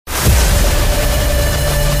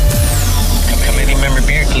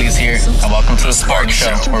and welcome to the Sparks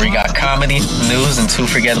Show, where we got comedy, news, and two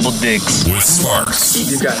forgettable dicks. With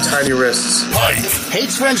Sparks. You've got tiny wrists. Pike.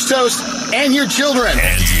 Hates French toast and your children.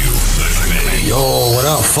 And you, the committee. Yo, what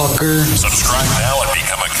up, fucker? Subscribe now and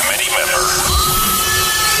become a committee member.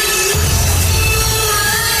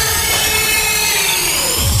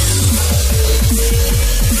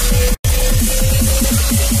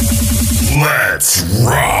 Let's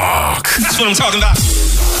rock. That's what I'm talking about.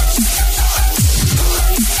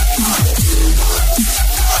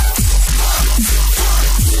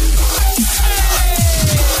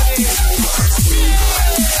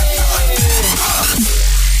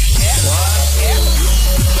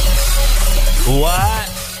 What?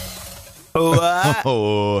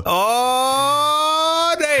 Oh,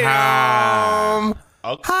 damn.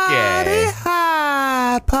 Okay.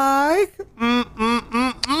 Hi, Pike.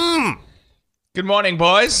 Good morning,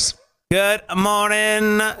 boys. Good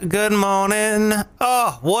morning. Good morning.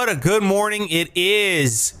 Oh, what a good morning it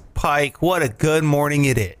is, Pike. What a good morning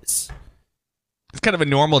it is. It's kind of a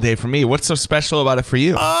normal day for me. What's so special about it for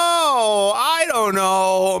you? Oh, I don't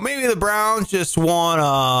know. Maybe the Browns just won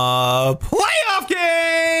a playoff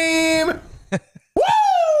game.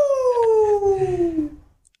 Woo!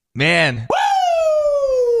 Man, Woo!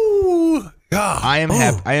 I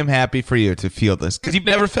am happy for you to feel this because you've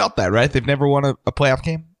never felt that, right? They've never won a playoff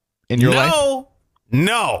game in your life.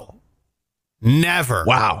 No, never.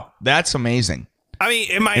 Wow, that's amazing. I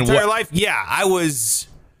mean, in my entire life, yeah, I was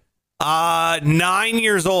 9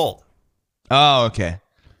 years old. Oh, okay.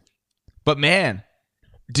 But man,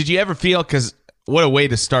 did you ever feel? Because what a way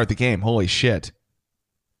to start the game! Holy shit!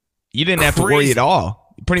 You didn't have to worry at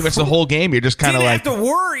all. Pretty much the whole game, you're just kind of like, didn't have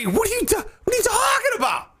to worry. What are you talking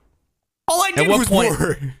about? All I did was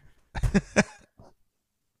worry.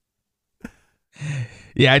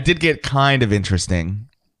 Yeah, it did get kind of interesting.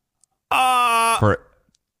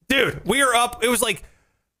 Dude, we were up. It was like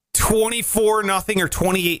 24-0 or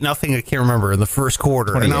 28-0. I can't remember in the first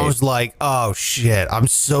quarter, 28. and I was like, "Oh shit!" I'm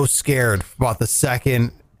so scared about the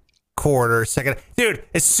second quarter. Dude,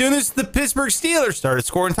 as soon as the Pittsburgh Steelers started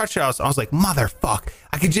scoring touchdowns, I was like, "Motherfuck!"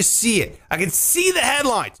 I could just see it. I could see the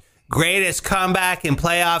headlines. Greatest comeback in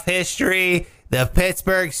playoff history. The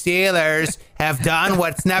Pittsburgh Steelers have done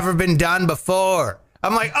what's never been done before.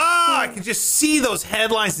 I'm like, oh, I could just see those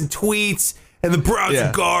headlines and tweets, and the Browns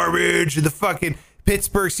are garbage, and the fucking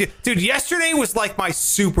Pittsburgh Steelers. Dude, yesterday was like my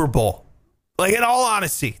Super Bowl. Like, in all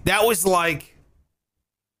honesty, that was like,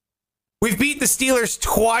 we've beat the Steelers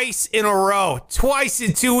twice in a row, twice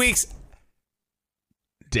in 2 weeks.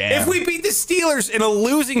 damn. If we beat the Steelers in a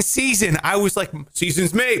losing season, I was like,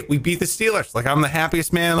 season's made. We beat the Steelers. Like, I'm the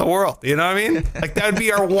happiest man in the world. You know what I mean? Like, that would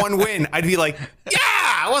be our one win. I'd be like,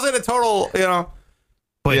 yeah, it wasn't a total, you know.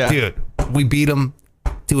 But, dude, we beat them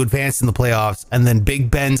to advance in the playoffs. And then Big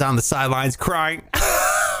Ben's on the sidelines crying.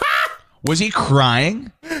 Was he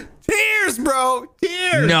crying? Tears, bro.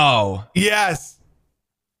 Tears. No. Yes.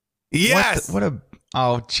 Yes.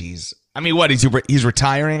 Oh, jeez. I mean, what? He's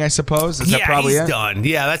retiring, I suppose? Is that probably he's it? done.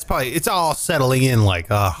 Yeah, that's probably, it's all settling in like,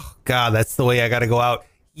 oh, God, that's the way I got to go out.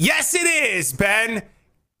 Yes, it is, Ben.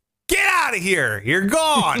 Get out of here. You're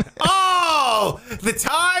gone. Oh, the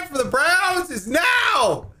time for the Browns is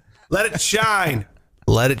now. Let it shine.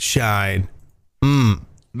 Let it shine.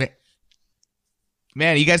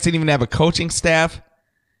 Man, you guys didn't even have a coaching staff.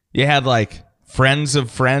 You had like friends of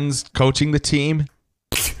friends coaching the team.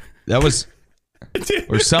 That was...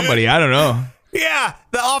 Or somebody, I don't know. Yeah,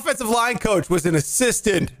 the offensive line coach was an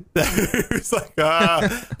assistant. It was like, I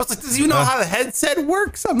was like, does he know how the headset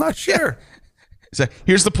works? I'm not sure. So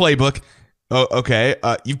here's the playbook. Oh, okay.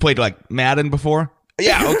 You've played like Madden before?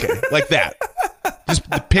 Yeah, okay. Like that. Just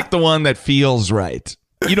pick the one that feels right.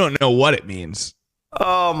 You don't know what it means.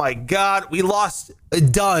 Oh my God. We lost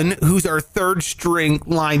Dunn, who's our third string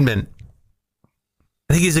lineman.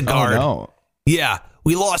 I think he's a guard. Oh, no. Yeah,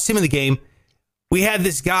 we lost him in the game. We had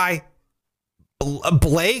this guy,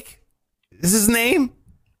 Blake, is his name?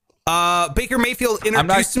 Baker Mayfield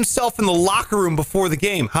introduced himself in the locker room before the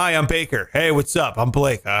game. Hi, I'm Baker. Hey, what's up? I'm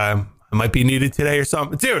Blake. I might be needed today or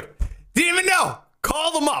something. Dude, didn't even know.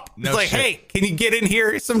 Call them up. No It's like, shit. hey, can you get in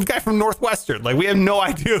here? Some guy from Northwestern. Like, we have no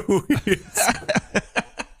idea who he is.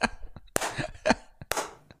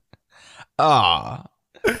 Ah,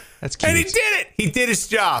 that's cute. And he did it. He did his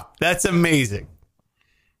job. That's amazing.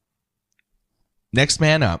 Next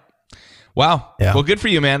man up. Wow. Yeah. Well, good for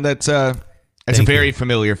you, man. That's a very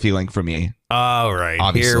familiar feeling for me. All right.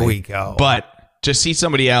 Obviously. Here we go. But just see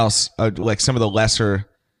somebody else, like some of the lesser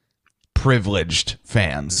privileged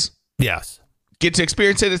fans, yes, get to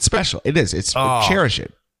experience it. It's special. It is. It's cherish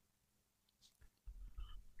it.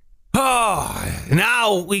 Oh,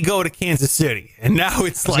 now we go to Kansas City, and now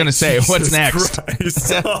it's like, I was gonna say, what's Jesus next?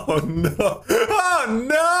 Christ. Oh no!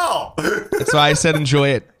 Oh no! That's why I said enjoy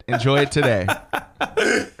it. Enjoy it today.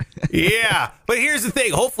 Yeah, but here's the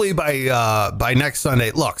thing. Hopefully by next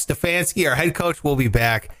Sunday, look, Stefanski, our head coach, will be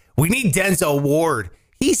back. We need Denzel Ward.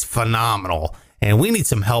 He's phenomenal, and we need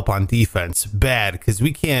some help on defense bad because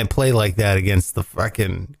we can't play like that against the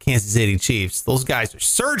fucking Kansas City Chiefs. Those guys are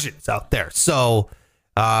surgeons out there. So.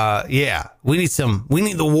 Yeah, we need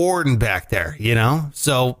the Warden back there, you know?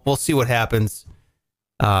 So we'll see what happens,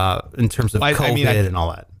 in terms of COVID and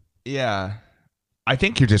all that. Yeah. I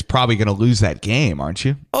think you're just probably going to lose that game, aren't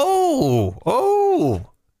you? Oh,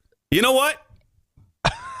 you know what?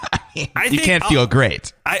 You can't feel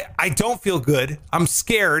great. I don't feel good. I'm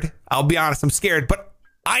scared. I'll be honest. I'm scared, but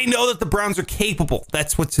I know that the Browns are capable.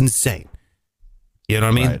 That's what's insane. You know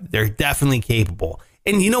what I mean? Right. They're definitely capable.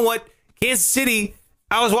 And you know what? Kansas City,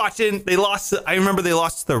 I was watching, I remember they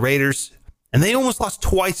lost to the Raiders, and they almost lost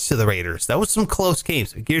twice to the Raiders. That was some close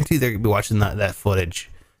games. I guarantee they're going to be watching that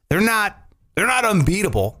footage. They're not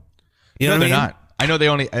unbeatable. You know what I mean? They're not. I know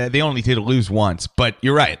they only did lose once, but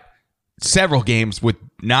you're right. Several games with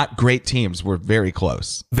not great teams were very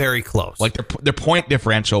close. Very close. Like their point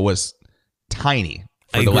differential was tiny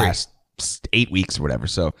for the last 8 weeks or whatever.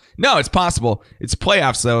 So, no, it's possible. It's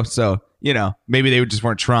playoffs, though. So, maybe they just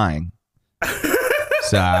weren't trying.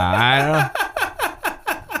 So I don't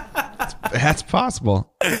know. That's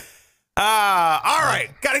possible. All right.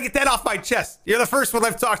 Got to get that off my chest. You're the first one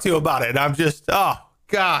I've talked to about it. And I'm just, oh,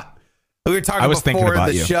 God. We were talking before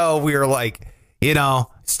the show. We were like,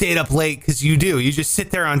 stayed up late because you do. You just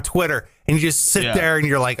sit there on Twitter and you just sit there and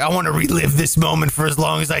you're like, I want to relive this moment for as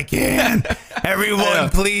long as I can. Everyone,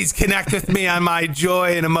 please connect with me on my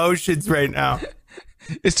joy and emotions right now.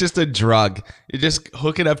 It's just a drug. You just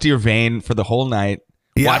hook it up to your vein for the whole night.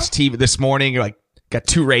 Yeah. Watch TV this morning. You're like, got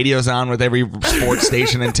 2 radios on with every sports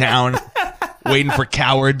station in town, waiting for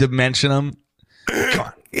Coward to mention them. Come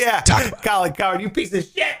on. Yeah. Colin Coward, you piece of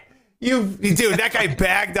shit. Dude, that guy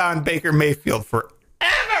bagged on Baker Mayfield forever.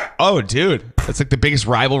 Oh, dude. That's like the biggest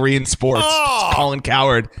rivalry in sports. It's Colin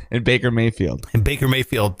Coward and Baker Mayfield. And Baker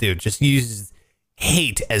Mayfield, dude, just uses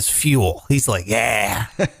hate as fuel. He's like, yeah,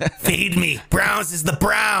 feed me. Browns is the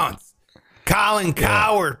Browns. Colin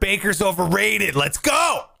Coward, Baker's overrated. Let's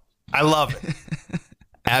go. I love it.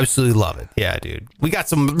 Absolutely love it. Yeah, dude. We got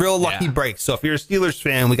some real lucky breaks. So if you're a Steelers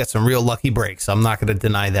fan, we got some real lucky breaks. I'm not going to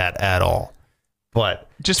deny that at all. But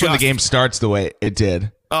just when the game starts the way it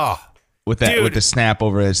did. Oh, with the snap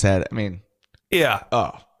over his head. I mean, yeah.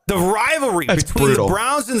 Oh, the rivalry between brutal. the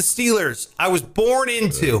Browns and the Steelers, I was born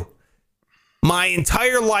into my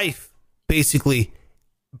entire life. Basically,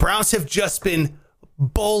 Browns have just been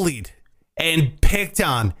bullied and picked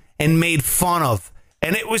on and made fun of.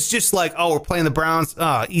 And it was just like, oh, we're playing the Browns.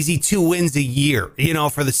 Easy 2 wins a year,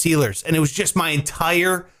 for the Steelers. And it was just my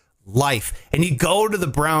entire life. And you go to the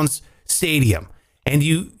Browns stadium and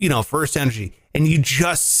First Energy, and you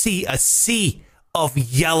just see a sea of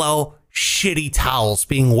yellow, shitty towels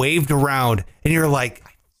being waved around. And you're like,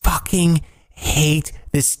 I fucking hate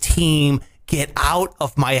this team. Get out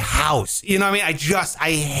of my house. You know what I mean?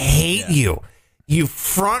 I hate you. You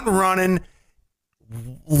front running,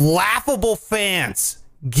 laughable fans.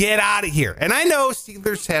 Get out of here. And I know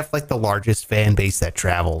Steelers have like the largest fan base that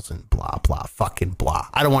travels and blah, blah, fucking blah.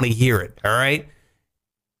 I don't want to hear it. All right.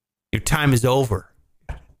 Your time is over.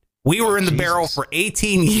 We were in the barrel for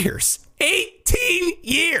 18 years. 18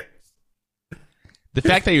 years. The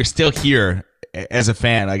fact that you're still here as a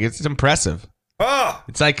fan, like, it's impressive. Oh,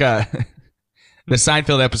 it's like the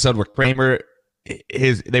Seinfeld episode where Kramer,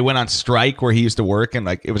 they went on strike where he used to work, and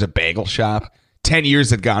like it was a bagel shop. 10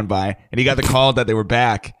 years had gone by, and he got the call that they were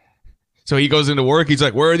back. So he goes into work. He's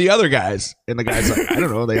like, "Where are the other guys?" And the guy's like, "I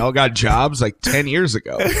don't know. They all got jobs like 10 years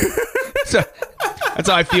ago." So that's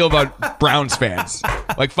how I feel about Browns fans.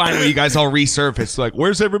 Like, finally, you guys all resurfaced. Like,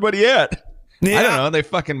 where's everybody at? Yeah. I don't know. They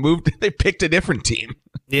fucking moved. They picked a different team.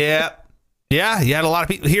 Yeah. Yeah, you had a lot of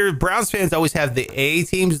people here. Browns fans always have the A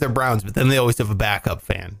teams, they're Browns, but then they always have a backup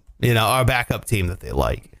fan, or a backup team that they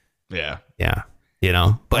like. Yeah. Yeah.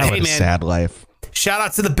 But hey, man, sad life. Shout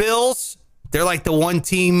out to the Bills. They're like the one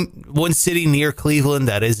city near Cleveland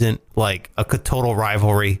that isn't like a total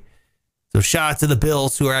rivalry. So shout out to the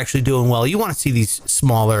Bills who are actually doing well. You want to see these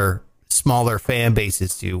smaller fan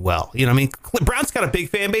bases do well. You know what I mean? Browns got a big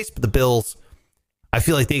fan base, but the Bills, I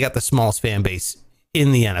feel like they got the smallest fan base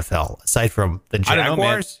in the NFL, aside from the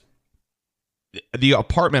Jaguars. The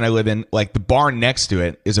apartment I live in, like the bar next to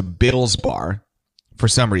it, is a Bills bar for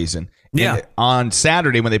some reason. Yeah. And on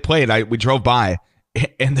Saturday when they played, we drove by,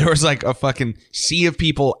 and there was like a fucking sea of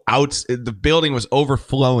people out. The building was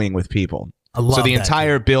overflowing with people. I love so the that,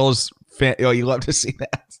 entire Bills fan, oh, you love to see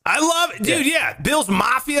that. I love it, dude. Yeah. Bills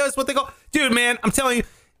Mafia is what they call. Dude, man, I'm telling you,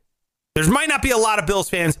 there might not be a lot of Bills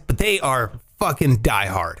fans, but they are fucking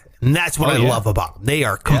diehard. And that's what I love about them. They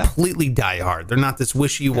are completely diehard. They're not this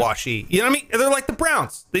wishy-washy. You know what I mean? They're like the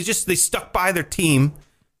Browns. They stuck by their team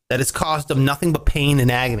that has caused them nothing but pain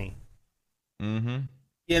and agony. Mm-hmm.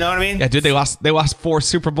 You know what I mean? Yeah, dude, they lost 4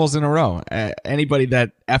 Super Bowls in a row. Anybody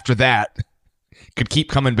that after that could keep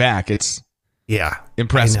coming back, it's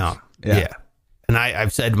impressive. I know. Yeah. And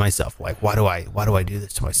I've said to myself, like, why do I do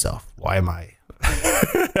this to myself? Why am I?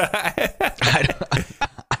 I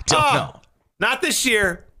don't know. Not this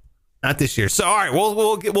year. Not this year. So, all right,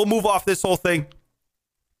 we'll move off this whole thing.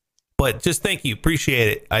 But just thank you. Appreciate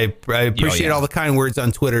it. I appreciate all the kind words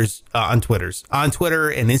on Twitter and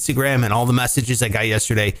Instagram and all the messages I got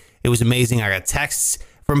yesterday. It was amazing. I got texts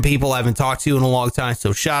from people I haven't talked to in a long time.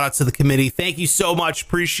 So shout out to the committee. Thank you so much.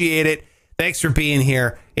 Appreciate it. Thanks for being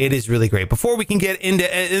here. It is really great. Before we can get into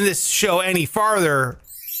this show any farther,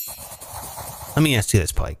 let me ask you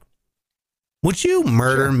this, Pike. Would you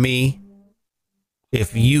murder me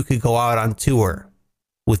if you could go out on tour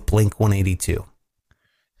with Blink-182?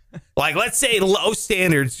 Like, let's say Low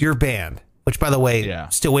Standards, your band, which, by the way,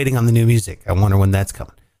 still waiting on the new music. I wonder when that's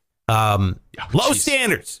coming. Low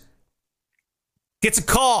Standards gets a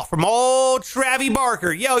call from old Travie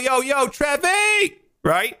Barker. Yo, Travie!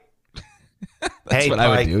 Right? That's what I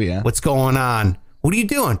would do, yeah. What's going on? What are you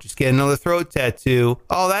doing? Just get another throat tattoo.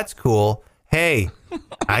 Oh, that's cool. Hey,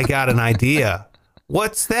 I got an idea.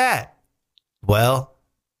 What's that? Well,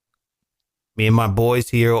 me and my boys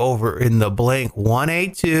here over in the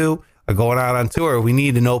Blink-182 are going out on tour. We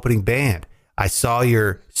need an opening band. I saw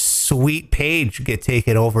your sweet page get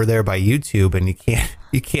taken over there by YouTube, and you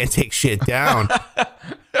can't take shit down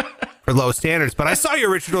for Low Standards. But I saw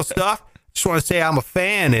your original stuff. Just want to say I'm a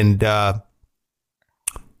fan, and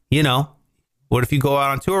what if you go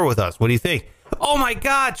out on tour with us? What do you think? Oh my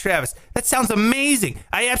God, Travis, that sounds amazing.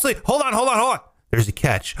 I absolutely hold on. There's a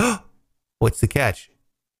catch. What's the catch?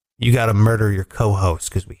 You got to murder your co-host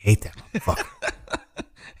because we hate that motherfucker.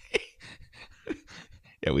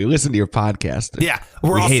 Yeah, we listen to your podcast. Yeah,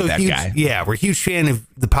 we also hate that huge, guy. Yeah, we're a huge fan of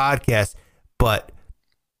the podcast, but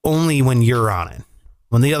only when you're on it.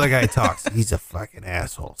 When the other guy talks, he's a fucking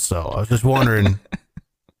asshole. So I was just wondering,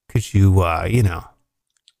 could you,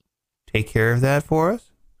 take care of that for us?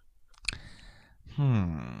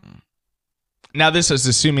 Now, this is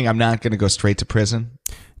assuming I'm not going to go straight to prison.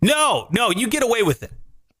 No, you get away with it.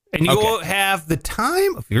 And you will have the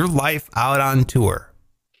time of your life out on tour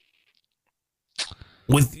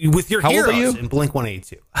with your heroes in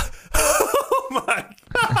Blink-182. Oh my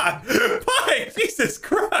God. Mike, Jesus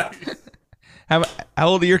Christ. How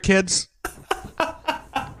old are your kids?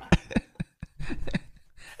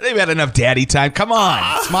 They've had enough daddy time. Come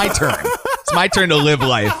on. It's my turn. It's my turn to live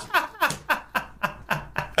life.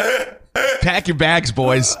 Pack your bags,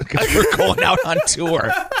 boys, because we're going out on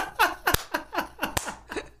tour.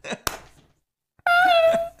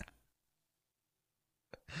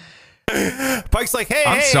 Pike's like, hey,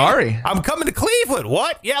 I'm sorry. I'm coming to Cleveland.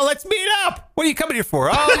 What? Yeah, let's meet up. What are you coming here for?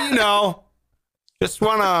 Oh, just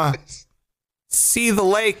want to see the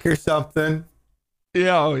lake or something.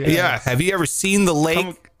 Yeah. Have you ever seen the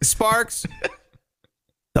lake, Sparks?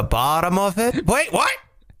 The bottom of it? Wait, what?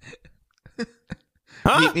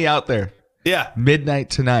 Huh? Meet me out there. Yeah. Midnight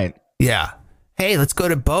tonight. Yeah. Hey, let's go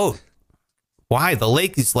to boat. Why? The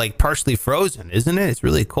lake is like partially frozen, isn't it? It's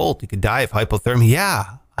really cold. You could die of hypothermia.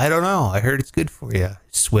 Yeah. I don't know. I heard it's good for you.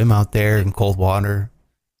 Swim out there in cold water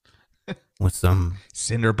with some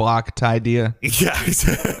cinder block tied to you. Yeah.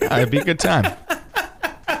 It'd be a good time.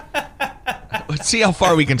 Let's see how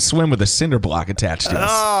far we can swim with a cinder block attached to us.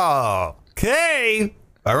 Oh, okay.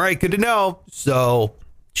 All right. Good to know. So,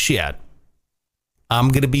 shit. I'm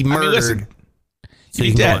going to be murdered. I mean, listen, so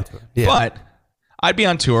you'd be dead. Yeah. But I'd be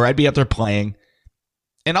on tour. I'd be up there playing.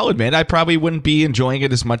 And I'll admit, I probably wouldn't be enjoying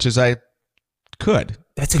it as much as I could.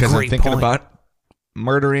 That's a great point. Because I'm thinking about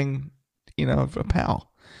murdering, a pal.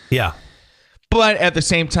 Yeah. But at the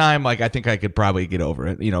same time, like, I think I could probably get over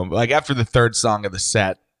it. Like after the third song of the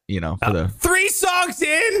set, for the 3 songs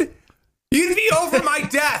in, you'd be over my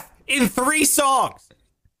death in 3 songs.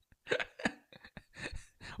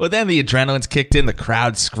 Well, then the adrenaline's kicked in, the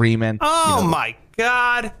crowd's screaming. Oh my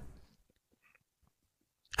God.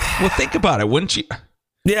 Well, think about it, wouldn't you?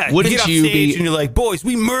 Yeah, wouldn't you get off you stage be? And you're like, boys,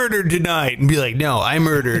 we murdered tonight, and be like, no, I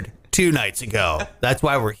murdered 2 nights ago. That's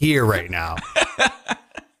why we're here right now.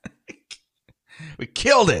 We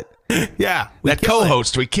killed it. Yeah. That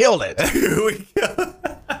co-host, we killed it.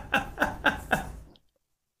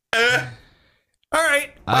 All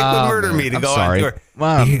right. Mike would murder me to I'm go sorry. on tour.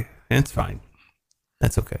 Wow. It's fine.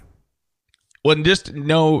 That's okay. Well, and just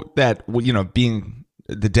know that, being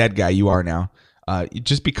the dead guy you are now, you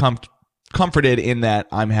just become comforted in that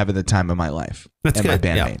I'm having the time of my life. That's and good. my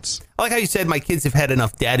bandmates. Yeah. I like how you said my kids have had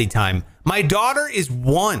enough daddy time. My daughter is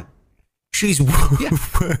 1. She's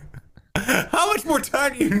How much more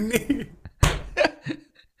time do you need?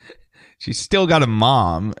 She's still got a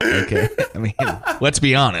mom. Okay. I mean, let's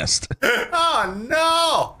be honest.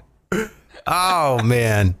 Oh, no. Oh,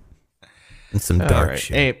 man. It's some dark Right.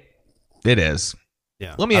 shit. Hey, it is.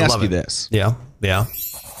 Yeah. Let me I ask love you it. this. Yeah. Yeah.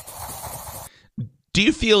 Do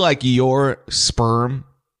you feel like your sperm,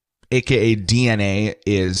 aka DNA,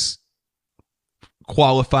 is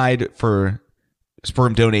qualified for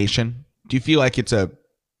sperm donation? Do you feel like it's a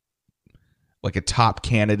top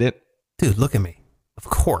candidate? Dude, look at me. Of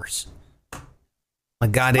course. My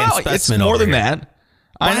goddamn Well, specimen it's more over than here. that.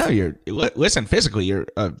 I What? know listen, physically you're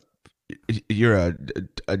a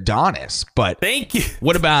Adonis, but Thank you.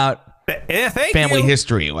 what about Yeah, thank family you.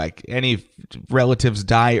 history? Like any relatives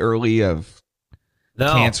die early of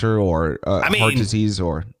No. cancer or heart mean- disease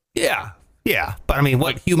or Yeah. Yeah. But I mean,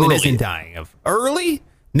 what Like human early. isn't dying of? Early?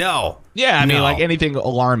 No. yeah, I mean No. like anything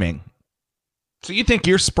alarming. So you think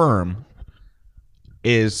your sperm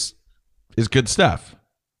is good stuff?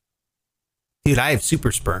 Dude, I have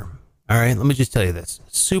super sperm. All right, let me just tell you this.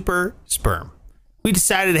 Super sperm. We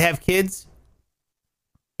decided to have kids.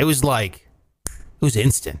 It was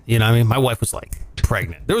instant. You know what I mean? My wife was like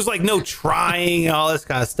pregnant. There was like no trying and all this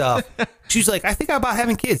kind of stuff. She was like, I think about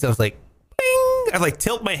having kids. I was like, bing. I like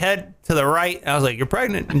tilt my head to the right. I was like, you're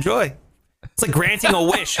pregnant. Enjoy. It's like granting a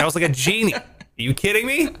wish. I was like a genie. Are you kidding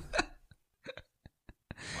me?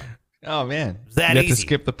 Oh man, that you got to easy.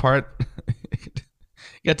 skip the part.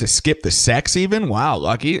 You got to skip the sex even. Wow,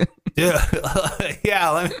 lucky. Dude,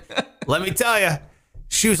 yeah, let me tell you.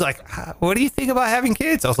 She was like, what do you think about having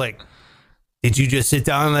kids? I was like, did you just sit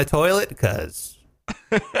down on the toilet? Because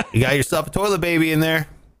you got yourself a toilet baby in there.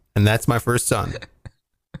 And that's my first son.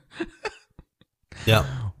 Yeah.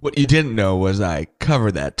 What you didn't know was I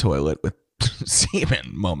covered that toilet with semen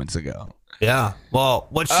moments ago. Yeah. Well,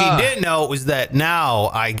 what she didn't know was that now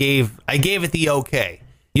I gave it the okay.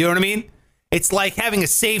 You know what I mean? It's like having a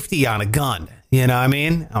safety on a gun. You know what I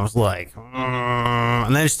mean? I was like,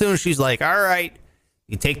 and then as soon as she's like, all right,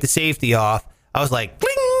 you take the safety off, I was like,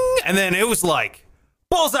 bling, and then it was like,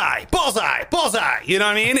 bullseye, bullseye, bullseye. You know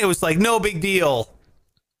what I mean? It was like no big deal.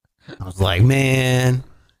 I was like, man,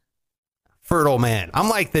 fertile man. I'm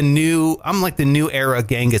like the new era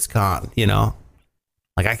Genghis Khan. You know,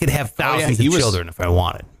 like I could have thousands of children if I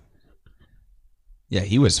wanted. Yeah,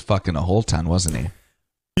 he was fucking a whole ton, wasn't he?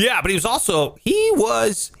 Yeah, but he was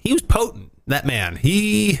potent. That man,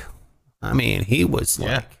 he was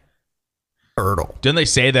like fertile. Didn't they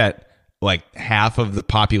say that like half of the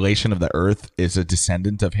population of the Earth is a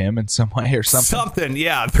descendant of him in some way or something? Something,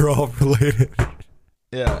 yeah, they're all related.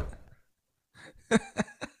 Yeah.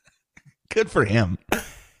 Good for him.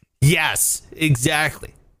 Yes,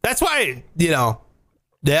 exactly. That's why, yeah.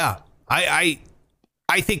 I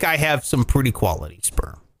think I have some pretty quality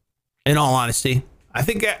sperm. In all honesty, I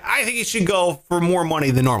think it should go for more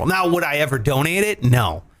money than normal. Now, would I ever donate it?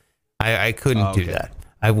 No, I couldn't do that.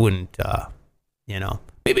 I wouldn't.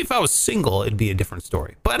 Maybe if I was single, it'd be a different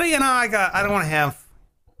story. But I don't want to have.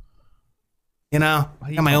 I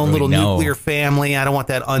got my own little nuclear family. I don't want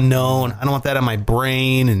that unknown. I don't want that on my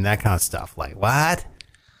brain and that kind of stuff. Like what?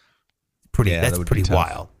 That's pretty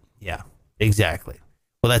wild. Yeah, exactly.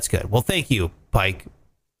 Well, that's good. Well, thank you, Pike.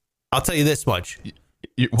 I'll tell you this much.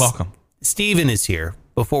 You're welcome. Steven is here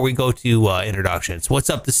before we go to introductions. What's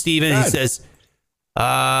up to Steven? He says,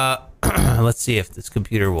 let's see if this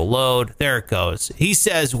computer will load. There it goes. He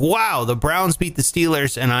says, wow, the Browns beat the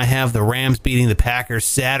Steelers and I have the Rams beating the Packers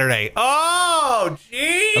Saturday. Oh,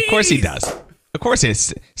 geez. Of course he does. Of course he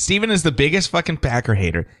is. Steven is the biggest fucking Packer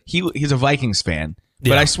hater. He's a Vikings fan.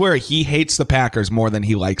 But I swear he hates the Packers more than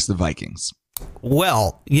he likes the Vikings.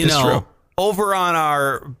 Well, true. over on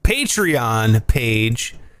our Patreon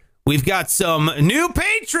page, we've got some new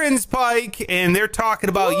patrons, Pike, and they're talking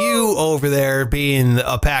about you over there being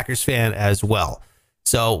a Packers fan as well.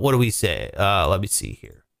 So what do we say? Let me see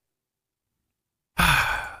here.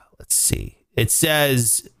 Let's see. It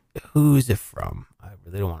says, who's it from? I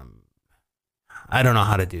really don't want to. I don't know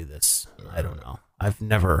how to do this. I don't know. I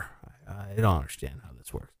don't understand how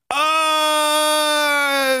this works.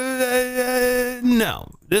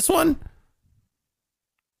 No. This one?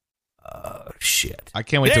 shit. I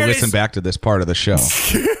can't wait There to it listen is. back to this part of the show.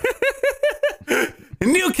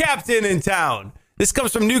 New captain in town. This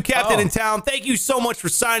comes from New Captain in Town. Thank you so much for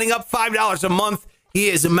signing up. $5 a month. He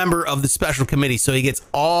is a member of the special committee, so he gets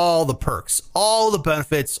all the perks, all the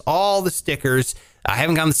benefits, all the stickers. I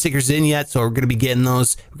haven't gotten the stickers in yet, so we're going to be getting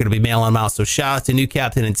those. We're going to be mailing them out. So shout out to New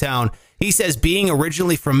Captain in Town. He says, being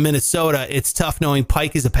originally from Minnesota, it's tough knowing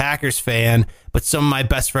Pike is a Packers fan, but some of my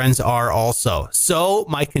best friends are also. So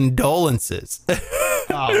my condolences.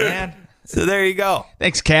 Oh, man. So there you go.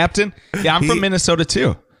 Thanks, Captain. Yeah, I'm from Minnesota,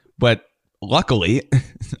 too. But luckily,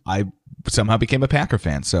 I somehow became a Packer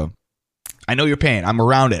fan. So I know your pain. I'm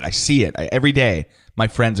around it. I see it. Every day, my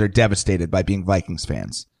friends are devastated by being Vikings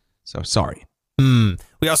fans. So sorry.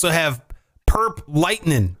 We also have Perp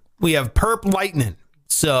Lightning. We have Perp Lightning.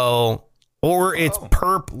 So, or it's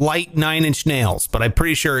Perp Light 9-inch nails, but I'm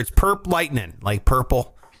pretty sure it's Perp Lightning, like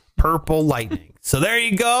purple lightning. So there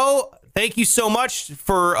you go. Thank you so much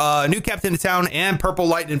for New Captain of Town and Purple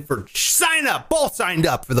Lightning for signing up. Both signed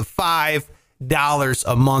up for the $5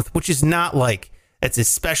 a month, which is not like, it's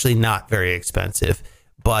especially not very expensive,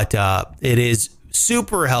 but it is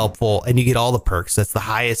super helpful and you get all the perks. That's the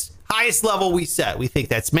highest level we set. We think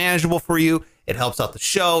that's manageable for you. It helps out the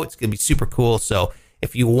show. It's going to be super cool. So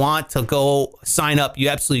if you want to go sign up, you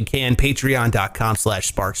absolutely can.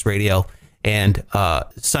 Patreon.com/SparksRadio and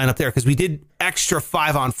sign up there because we did extra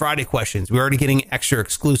 5 on Friday questions. We're already getting extra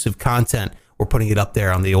exclusive content. We're putting it up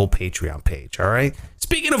there on the old Patreon page. All right.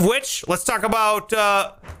 Speaking of which, let's talk about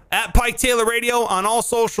at Pike Taylor Radio on all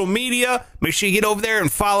social media. Make sure you get over there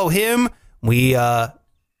and follow him. We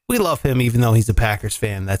love him, even though he's a Packers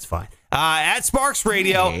fan. That's fine. At Sparks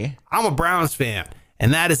Radio, Hey. I'm a Browns fan,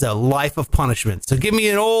 and that is a life of punishment. So give me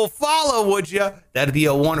an old follow, would you? That'd be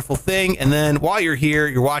a wonderful thing. And then while you're here,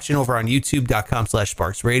 you're watching over on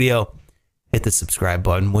YouTube.com/Sparks Radio. Hit the subscribe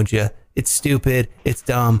button, would you? It's stupid. It's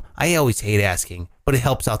dumb. I always hate asking, but it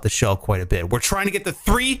helps out the show quite a bit. We're trying to get to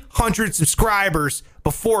 300 subscribers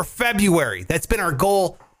before February. That's been our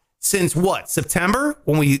goal since what? September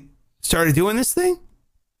when we started doing this thing?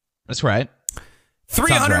 That's right.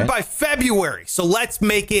 300 right. by February. So let's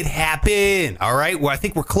make it happen. All right. Well, I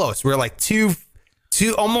think we're close. We're like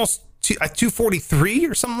almost 243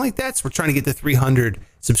 or something like that. So we're trying to get to 300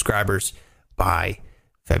 subscribers by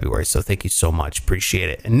February. So thank you so much. Appreciate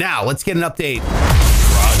it. And now let's get an update.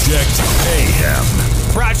 Project Mayhem.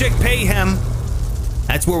 Project Payhem.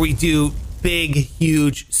 That's where we do big,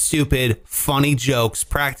 huge, stupid, funny jokes,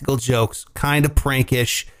 practical jokes, kind of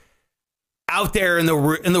prankish, out there in the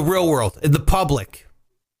real world, in the public.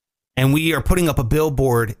 And we are putting up a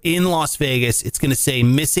billboard in Las Vegas. It's going to say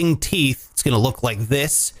missing teeth. It's going to look like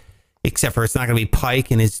this, except for it's not going to be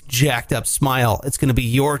Pike and his jacked up smile. It's going to be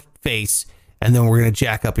your face. And then we're going to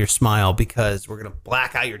jack up your smile because we're going to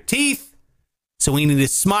black out your teeth. So we need a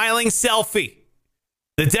smiling selfie.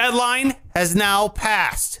 The deadline has now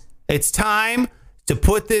passed. It's time to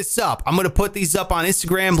put this up. I'm going to put these up on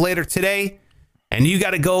Instagram later today. And you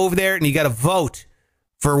got to go over there and you got to vote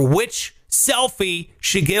for which selfie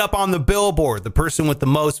should get up on the billboard. The person with the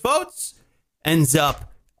most votes ends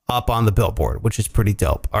up on the billboard, which is pretty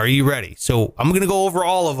dope. Are you ready? So I'm going to go over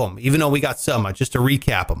all of them, even though we got some, just to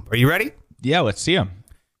recap them. Are you ready? Yeah, let's see him.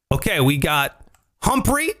 Okay, we got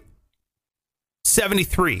Humphrey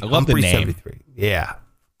 73. I love the Humphrey name. 73. Yeah,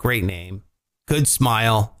 great name. Good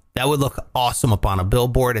smile. That would look awesome up on a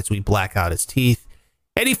billboard as we black out his teeth.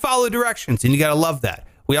 And he followed directions, and you got to love that.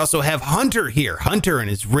 We also have Hunter here. Hunter in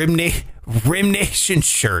his Rim Nation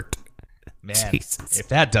shirt. Man, Jesus. if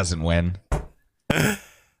that doesn't win.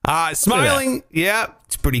 Smiling. Yeah,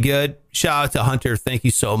 it's pretty good. Shout out to Hunter. Thank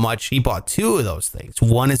you so much. He bought 2 of those things.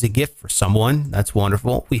 One is a gift for someone. That's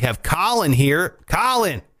wonderful. We have Colin here.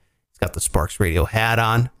 Colin. He's got the Sparks Radio hat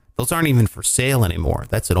on. Those aren't even for sale anymore.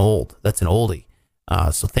 That's an oldie.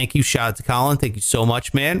 So thank you. Shout out to Colin. Thank you so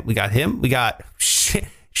much, man. We got him. We got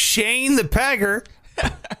Shane the Pegger.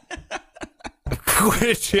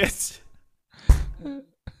 Which is...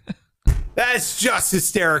 That's just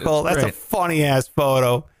hysterical. That's a Right. funny ass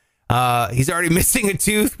photo. He's already missing a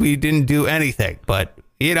tooth. We didn't do anything, but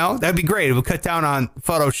that'd be great. It would cut down on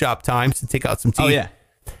Photoshop times to take out some teeth. Oh, yeah.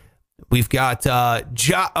 We've got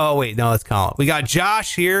oh wait, no, let's call it. We got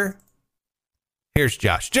Josh here. Here's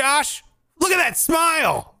Josh. Josh, look at that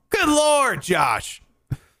smile. Good Lord, Josh.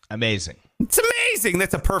 Amazing. It's amazing.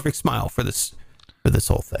 That's a perfect smile for this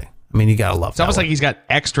whole thing. I mean, you gotta love It's almost like he's got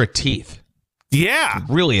extra teeth. yeah.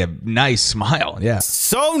 Really a nice smile. Yeah.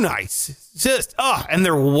 So nice. Just, and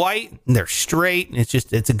they're white and they're straight. And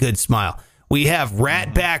it's a good smile. We have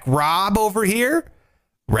Ratback Rob over here.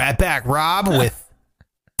 Ratback Rob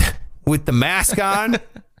with the mask on.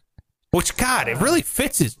 Which, God, it really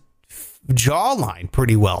fits his jawline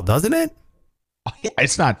pretty well, doesn't it?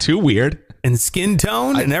 It's not too weird. And skin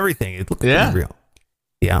tone and everything. It looks pretty real.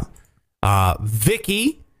 Yeah.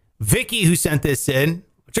 Vicky, who sent this in,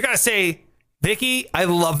 which I gotta say, Vicky, I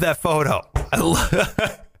love that photo.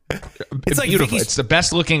 It's like beautiful. Vicky's, It's the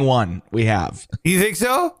best looking one we have. you think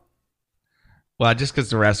so? Well, just because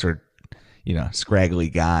the rest are, scraggly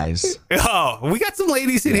guys. Oh, we got some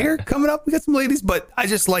ladies in here coming up. We got some ladies, but I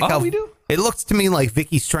just like how we do. It looks to me like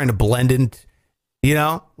Vicky's trying to blend in,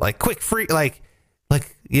 like quick free, like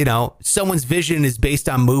someone's vision is based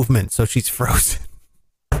on movement, so she's frozen.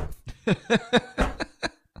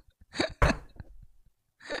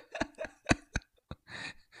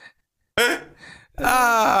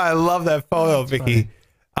 I love that photo, Vicky.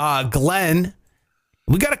 Glenn,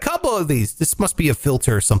 we got a couple of these. This must be a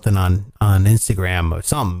filter or something on Instagram or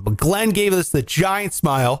something. But Glenn gave us the giant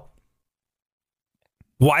smile,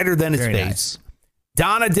 wider than his Very face. nice.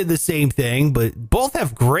 Donna did the same thing, but both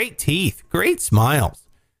have great teeth, great smiles.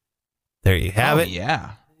 There you have it.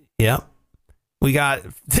 Yeah. Yep. We got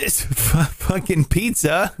this fucking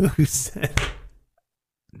pizza. Who said,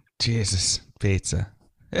 Jesus, pizza.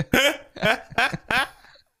 that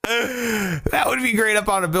would be great up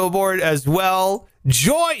on a billboard as well.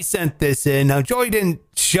 Joy sent this in. Now, Joy didn't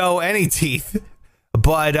show any teeth,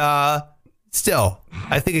 but still,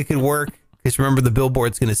 I think it could work. Because remember, the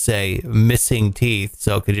billboard's going to say missing teeth,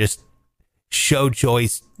 so it could just show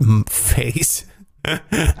Joy's face.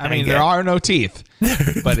 I mean, there are no teeth,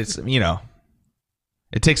 but it's,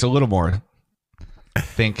 it takes a little more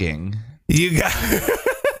thinking. You got,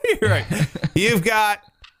 you're right. You've got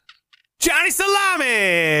Johnny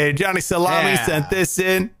Salami. Johnny Salami sent this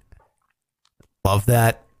in. Love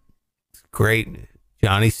that. Great.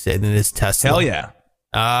 Johnny sitting in his Tesla. Hell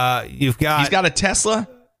yeah. You've got. He's got a Tesla.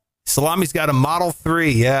 Salami's got a Model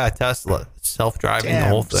 3. Yeah, Tesla. Self-driving, the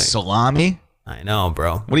whole thing. Salami. I know,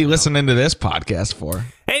 bro. What are you listening to this podcast for?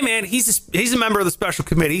 Hey, man, he's a member of the special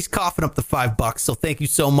committee. He's coughing up the $5, so thank you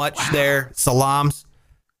so much there, Salams.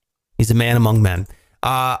 He's a man among men.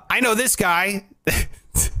 I know this guy.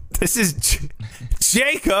 This is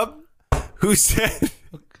Jacob, who said...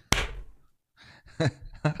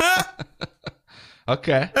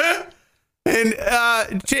 Okay. And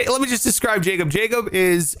let me just describe Jacob. Jacob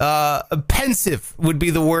is pensive would be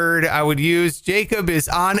the word I would use. Jacob is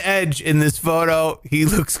on edge in this photo. He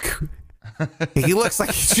looks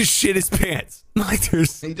like he just shit his pants.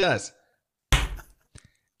 He does.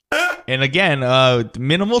 And again,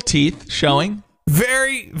 minimal teeth showing.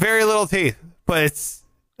 Very, very little teeth, but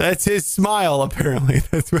that's his smile. Apparently,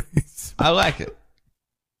 that's what he's. I like it.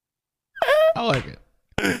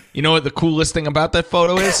 You know what the coolest thing about that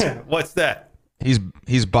photo is? What's that?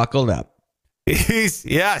 He's buckled up.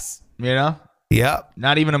 Yes. Yep.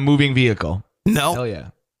 Not even a moving vehicle. No. Hell yeah.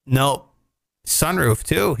 No. Sunroof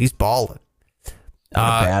too. He's balling.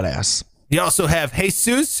 Badass. You also have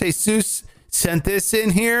Jesus. Jesus sent this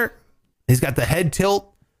in here. He's got the head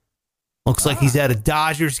tilt. Looks like he's at a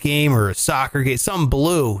Dodgers game or a soccer game. Some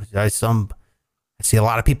blue. I see a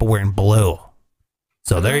lot of people wearing blue.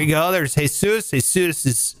 So there you go. There's Jesus. Jesus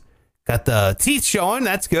has got the teeth showing.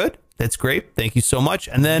 That's good. That's great. Thank you so much.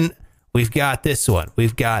 And then we've got this one.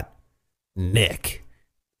 We've got Nick.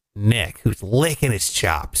 Nick, who's licking his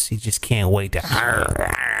chops. He just can't wait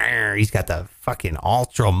to. He's got the fucking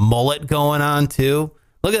ultra mullet going on, too.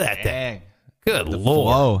 Look at that thing. Good Lord.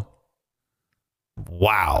 Flow.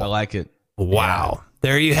 Wow. I like it. Wow. Yeah.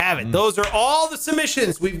 There you have it. Those are all the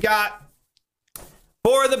submissions we've got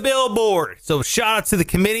for the billboard. So shout out to the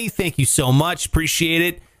committee. Thank you so much. Appreciate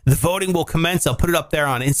it. The voting will commence. I'll put it up there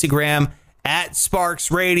on Instagram at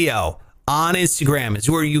Sparks Radio. On Instagram is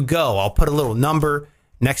where you go. I'll put a little number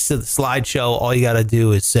next to the slideshow. All you got to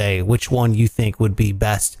do is say which one you think would be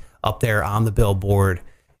best up there on the billboard.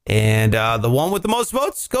 And the one with the most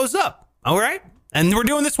votes goes up. All right. And we're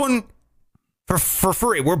doing this one for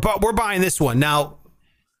free. We're buying this one. Now,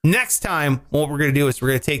 next time, what we're going to do is we're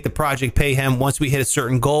going to take the Project Payhem. Once we hit a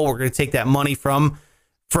certain goal, we're going to take that money from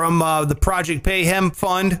the Project Payhem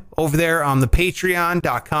fund over there on the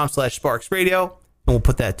patreon.com/sparksradio. And we'll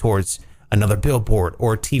put that towards another billboard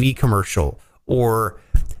or TV commercial. Or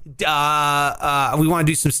we want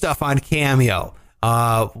to do some stuff on Cameo.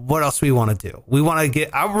 What else we want to do?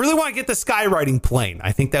 I really want to get the skywriting plane.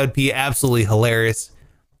 I think that would be absolutely hilarious.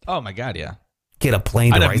 Oh, my God, yeah. Get a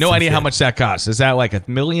plane. I have no idea how much that costs. Is that like $1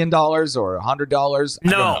 million or $100? No, I don't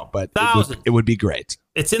know, but thousands. It would be great.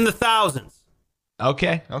 It's in the thousands.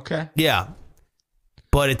 Okay. Yeah.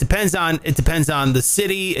 But it depends on the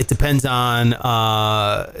city. It depends on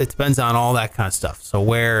all that kind of stuff. So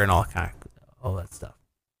where and all that stuff.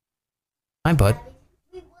 Hi, bud.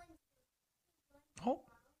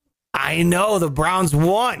 I know the Browns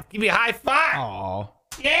won. Give me a high five. Oh.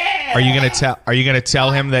 Yeah. Are you gonna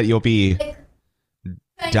tell him that you'll be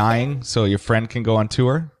dying so your friend can go on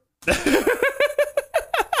tour? You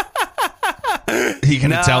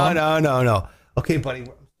gonna tell him? No. Okay, buddy,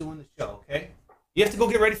 we're doing the show. Okay, you have to go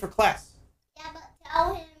get ready for class. Yeah, but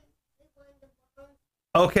tell him we won the Browns.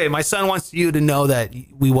 Okay, my son wants you to know that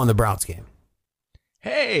we won the Browns game.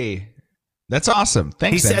 Hey, that's awesome.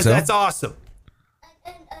 Thanks, He says Enzo. that's awesome.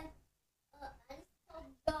 And told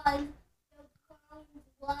John the Browns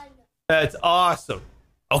won. That's awesome.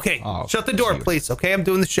 Okay, Oh, shut the door, cute. please. Okay, I'm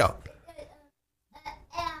doing the show.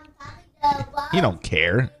 And probably the Browns. You don't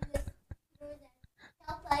care.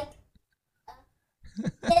 Felt like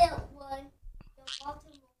they won the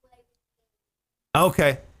Baltimore Ravens.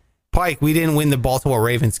 Okay, Pike, we didn't win the Baltimore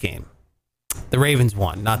Ravens game. The Ravens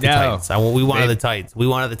won, not the No. Titans. We wanted the Titans. We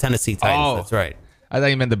wanted the Tennessee Titans. Oh. That's right. I thought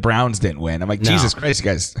you meant the Browns didn't win. I'm like, No. Jesus Christ, you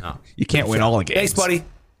guys. No. You can't win all the games. Thanks, buddy.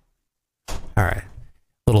 All right,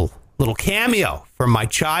 little cameo from my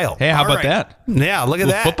child. Hey, how All about that? Yeah, look at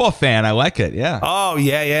Little that. football fan. I like it. Yeah. Oh,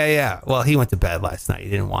 yeah. Well, he went to bed last night. He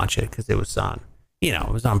didn't watch it because it was on,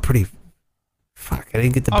 it was on pretty. Fuck, I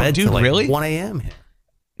didn't get to Oh, bed dude, till like really? 1 a.m. here.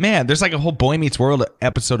 Man, there's like a whole Boy Meets World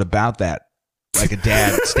episode about that. Like a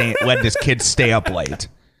dad letting his kids stay up late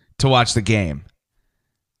to watch the game.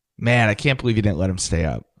 Man, I can't believe you didn't let him stay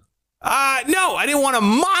up. No, I didn't want a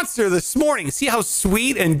monster this morning. See how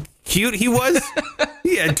sweet and cute he was?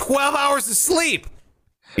 He had 12 hours of sleep.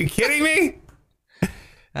 You kidding me?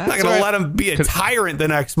 I'm not going to let him be a tyrant the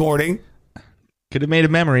next morning. Could have made a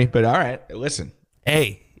memory, but all right. Listen.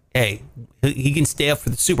 Hey, he can stay up for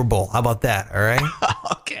the Super Bowl. How about that? All right.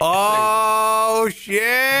 Okay. Oh,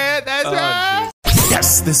 shit. That's right.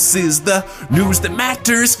 Yes, this is the news that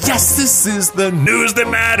matters. Yes, this is the news that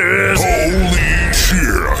matters. Holy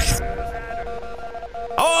shit.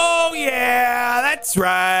 Oh, yeah. That's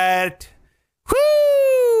right.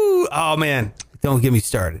 Woo. Oh, man. Don't get me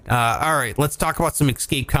started. All right. Let's talk about some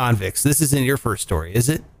escaped convicts. This isn't your first story, is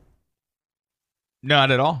it?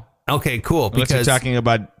 Not at all. Okay, cool. Unless you're Because talking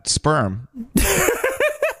about sperm.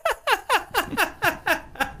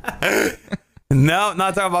 no,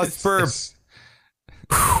 not talking about sperm.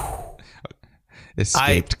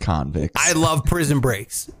 Escaped convicts. I love Prison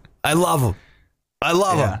Breaks. I love them. I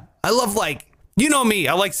love Yeah. them. I love, like, you know me.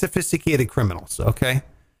 I like sophisticated criminals. Okay.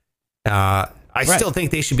 I still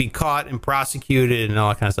think they should be caught and prosecuted and all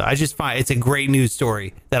that kind of stuff. I just find it's a great news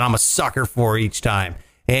story that I'm a sucker for each time.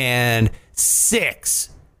 And 6,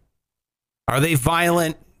 are they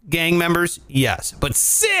violent gang members? Yes. But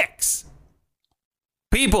 6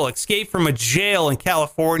 people escaped from a jail in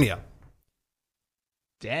California.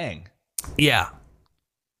 Dang. Yeah.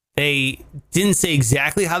 They didn't say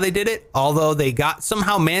exactly how they did it, although they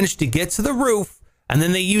somehow managed to get to the roof, and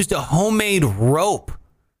then they used a homemade rope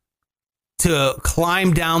to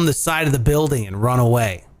climb down the side of the building and run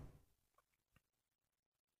away.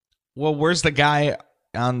 Well, where's the guy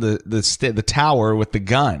on the tower with the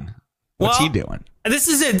gun? What's he doing? This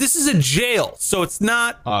is it. This is a jail, so it's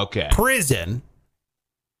not Okay. prison.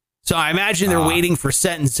 So I imagine they're waiting for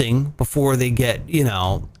sentencing before they get,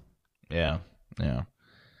 Yeah.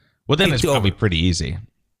 Well, then it's Kicked probably over. pretty easy.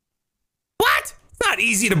 What? It's not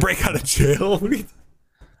easy to break out of jail.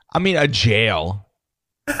 I mean, a jail.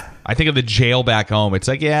 I think of the jail back home. It's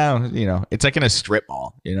like, it's like in a strip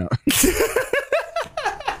mall,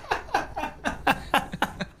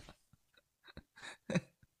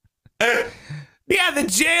 Yeah, the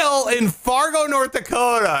jail in Fargo, North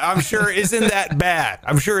Dakota, I'm sure isn't that bad.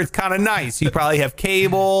 I'm sure it's kind of nice. You probably have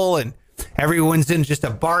cable and everyone's in just a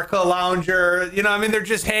Barca lounger. They're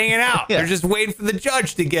just hanging out. Yeah. They're just waiting for the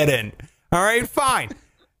judge to get in. All right, fine.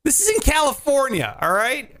 This is in California, all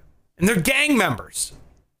right? And they're gang members.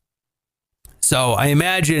 So I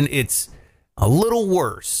imagine it's a little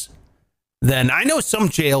worse than, I know some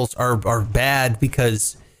jails are bad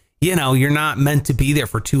because you're not meant to be there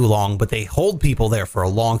for too long, but they hold people there for a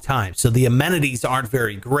long time. So the amenities aren't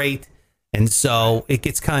very great. And so it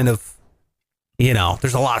gets kind of,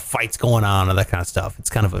 there's a lot of fights going on and that kind of stuff.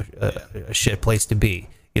 It's kind of a shit place to be.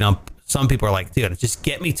 Some people are like, dude, just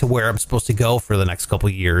get me to where I'm supposed to go for the next couple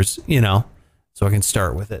of years, so I can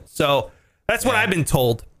start with it. So that's what I've been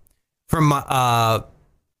told from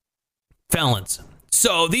felons.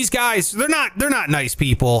 So these guys, they're not nice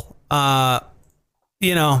people. They're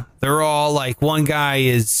all like, one guy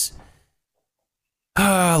is,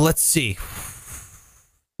 let's see.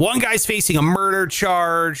 One guy's facing a murder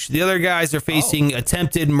charge. The other guys are facing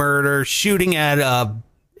attempted murder, shooting at a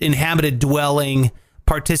inhabited dwelling,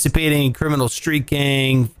 participating in criminal street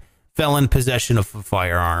gang, felon possession of a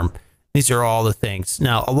firearm. These are all the things.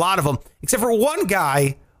 Now, a lot of them, except for one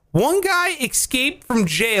guy escaped from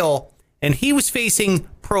jail, and he was facing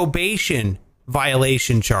probation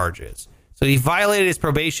violation charges. So he violated his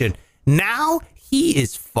probation. Now he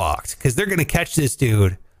is fucked because they're going to catch this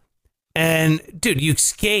dude. And, dude, you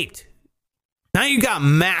escaped. Now you got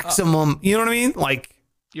maximum, you know what I mean? Like,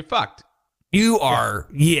 you're fucked. You are,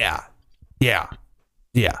 yeah.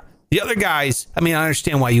 The other guys, I mean, I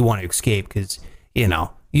understand why you want to escape because, you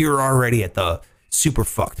know, you're already at the super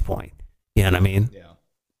fucked point. You know what I mean? Yeah.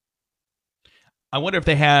 I wonder if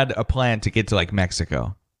they had a plan to get to, like,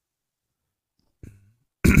 Mexico.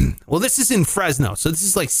 Well, this is in Fresno, so this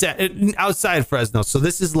is like outside Fresno. So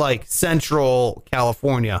this is like Central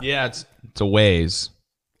California. Yeah, it's a ways.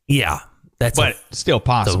 Yeah, but still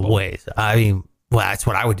possible. A ways. I mean, well, that's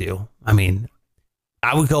what I would do. I mean,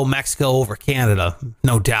 I would go Mexico over Canada,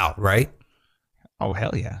 no doubt, right? Oh,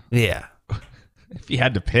 hell yeah. Yeah. If you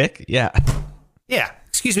had to pick, yeah. Yeah.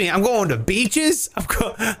 Excuse me, I'm going to beaches.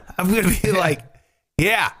 I'm going to be like,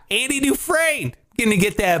 yeah, Andy Dufresne. Going to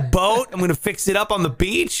get that boat. I'm going to fix it up on the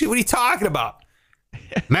beach. What are you talking about?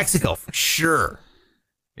 Mexico, for sure.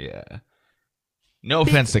 Yeah. No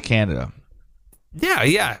offense to Canada.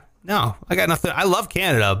 Yeah. No, I got nothing. I love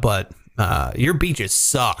Canada, but your beaches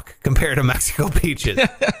suck compared to Mexico beaches.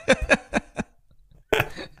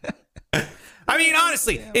 I mean,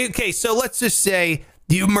 honestly, okay, so let's just say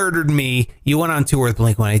you murdered me. You went on tour with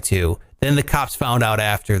Blink-182. Then the cops found out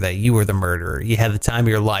after that you were the murderer. You had the time of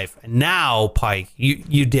your life. And now, Pike,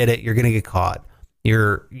 you did it. You're going to get caught.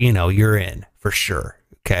 You're in for sure.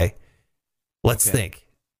 Okay. Let's think.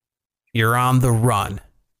 You're on the run.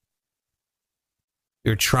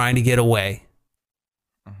 You're trying to get away.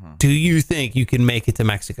 Do you think you can make it to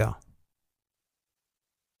Mexico?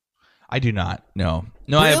 I do not. No,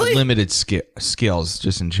 really? I have limited skills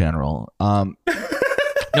just in general. No,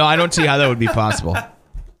 I don't see how that would be possible.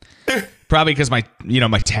 Probably because my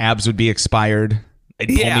tabs would be expired. They'd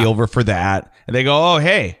pull me over for that, and they go, "Oh,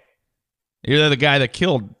 hey, you're the guy that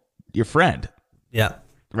killed your friend." Yeah.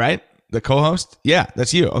 Right? The co-host? Yeah,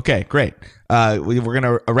 that's you. Okay, great. We're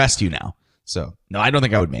gonna arrest you now. So no, I don't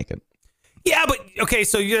think I would make it. Yeah, but okay,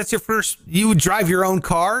 so that's your first. You would drive your own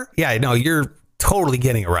car? Yeah, no, you're totally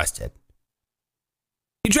getting arrested.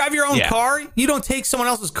 You drive your own car? You don't take someone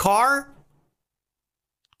else's car?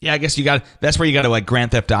 Yeah, I guess that's where you got to like Grand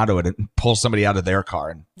Theft Auto it and pull somebody out of their car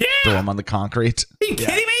and throw them on the concrete. Are you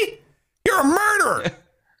kidding me? You're a murderer.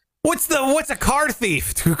 What's a car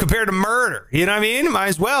thief compared to murder? You know what I mean? Might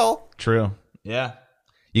as well. True. Yeah.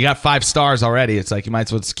 You got 5 stars already. It's like you might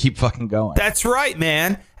as well just keep fucking going. That's right,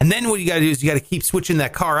 man. And then what you got to do is you got to keep switching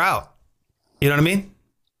that car out. You know what I mean?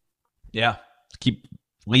 Yeah. Keep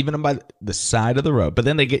leaving them by the side of the road. But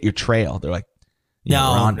then they get your trail. They're like,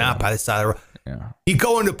 no, not by the side of the road. Yeah. You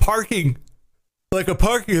go into parking, like a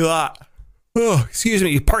parking lot. Oh, excuse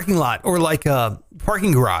me, parking lot or like a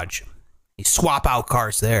parking garage. You swap out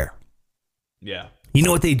cars there. Yeah. You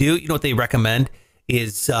know what they do? You know what they recommend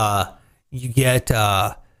is you get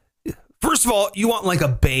first of all, you want like a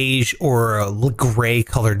beige or a gray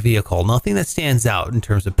colored vehicle. Nothing that stands out in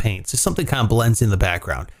terms of paint. So something kind of blends in the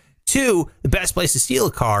background. 2, the best place to steal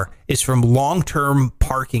a car is from long-term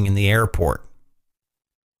parking in the airport.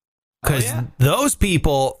 Because those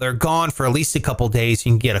people, they're gone for at least a couple days.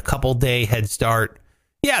 You can get a couple-day head start.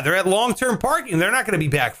 Yeah, they're at long-term parking. They're not going to be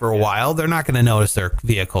back for a while. They're not going to notice their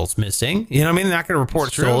vehicle's missing. You know what I mean? They're not going to report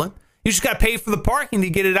it stolen. You just got to pay for the parking to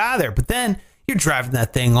get it out of there. But then you're driving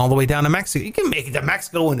that thing all the way down to Mexico. You can make it to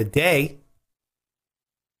Mexico in a day.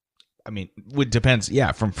 I mean, it depends.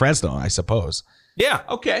 Yeah, from Fresno, I suppose. Yeah.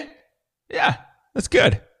 Okay. Yeah, that's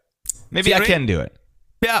good. Maybe I can do it.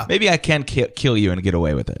 Yeah. Maybe I can kill you and get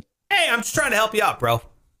away with it. Hey, I'm just trying to help you out, bro.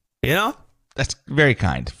 You know? That's very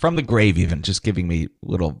kind. From the grave, even just giving me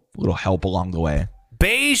little help along the way.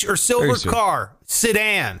 Beige or silver car,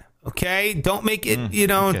 sedan. Okay, don't make it.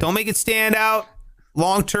 Don't make it stand out.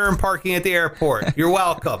 Long-term parking at the airport. You're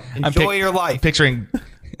welcome. Enjoy your life. I'm picturing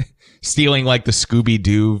stealing like the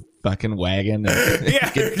Scooby-Doo fucking wagon.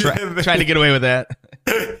 And trying to get away with that.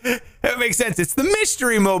 That makes sense. It's the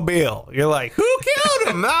mystery mobile. You're like, who killed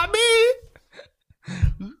him? Not me.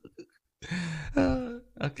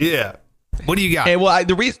 Okay. Yeah. What do you got? Hey, well,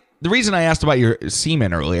 the reason I asked about your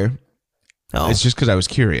semen earlier is just because I was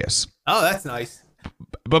curious. Oh, that's nice.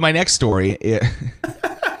 But my next story,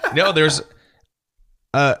 there's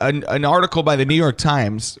an article by the New York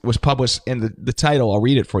Times was published, and the title, I'll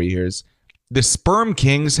read it for you here, is "The Sperm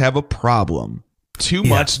Kings Have a Problem. Too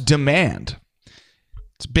much demand."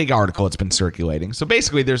 It's a big article. It's been circulating. So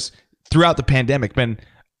basically, there's throughout the pandemic been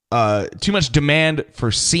demand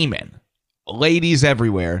for semen. Ladies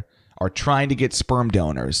everywhere are trying to get sperm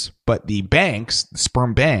donors, but the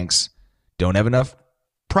sperm banks, don't have enough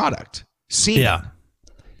product. Semen. Yeah.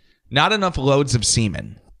 Not enough loads of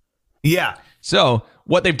semen. Yeah. So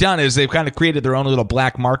what they've done is they've kind of created their own little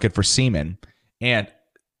black market for semen, and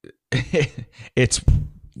it's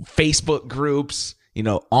Facebook groups,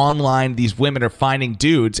 online. These women are finding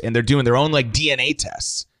dudes, and they're doing their own like DNA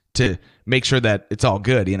tests to make sure that it's all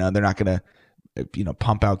good. They're not gonna,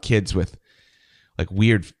 pump out kids with like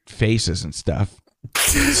weird faces and stuff.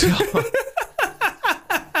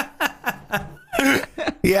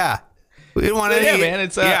 Yeah. We didn't want Yeah, man,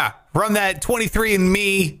 it's run that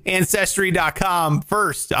 23andMe Ancestry.com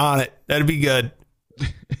first on it. That'd be good.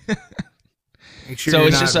 Make sure So you're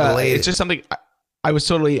it's not just related. it's just something I was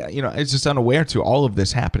totally it's just unaware to all of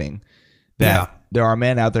this happening. That there are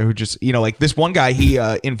men out there who just like this one guy, he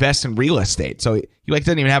invests in real estate, so he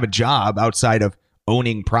doesn't even have a job outside of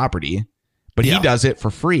owning property, but he does it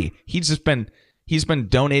for free. He's been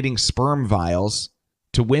donating sperm vials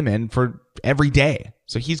to women for every day.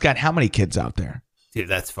 So he's got how many kids out there? Dude,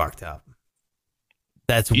 that's fucked up.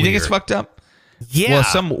 That's You weird. think it's fucked up? Yeah. Well,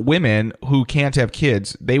 some women who can't have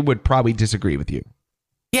kids, they would probably disagree with you.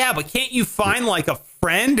 Yeah, but can't you find like a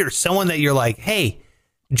friend or someone that you're like, hey,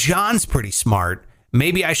 John's pretty smart.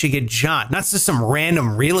 Maybe I should get John. Not just some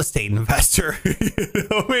random real estate investor. You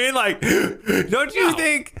know what I mean? Like, don't you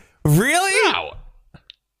think? Really? No.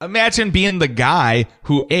 Imagine being the guy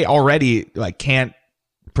who already like can't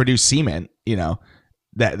produce semen,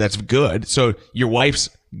 that's good. So your wife's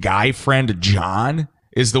guy friend John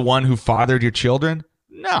is the one who fathered your children?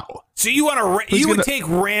 No. So you want to? You would take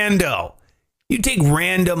rando. You take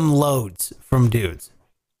random loads from dudes.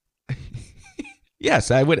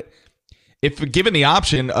 Yes, I would. If given the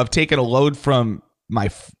option of taking a load from my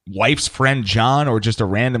wife's friend John or just a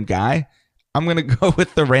random guy, I'm going to go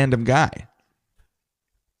with the random guy.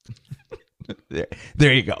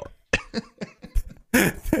 There you go.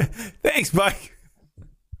 Thanks, Mike.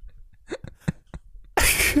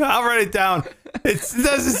 I'll write it down. It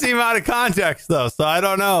doesn't seem out of context, though, so I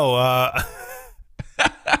don't know.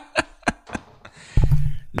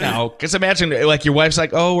 No, because imagine like your wife's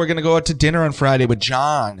like, oh, we're going to go out to dinner on Friday with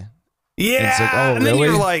John. Yeah, it's like, oh, and then really?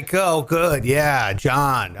 you're like, oh, good, yeah,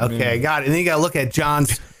 John. Okay, got it. And then you got to look at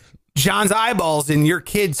John's eyeballs in your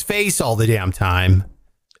kid's face all the damn time.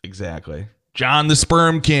 Exactly. John the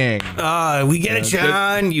Sperm King. We get it,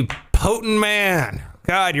 John, you potent man.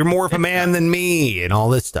 God, you're more of a man than me and all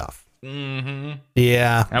this stuff. Mm-hmm.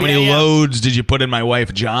 Yeah. How many loads did you put in my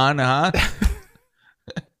wife, John, huh?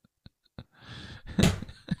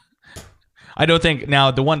 I don't think.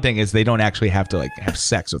 Now, the one thing is they don't actually have to like have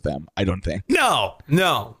sex with them. I don't think. No.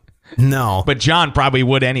 But John probably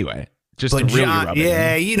would anyway. Just to really John, rub it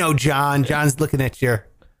yeah, in. John. John's looking at your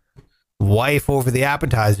wife over the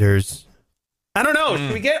appetizers. I don't know.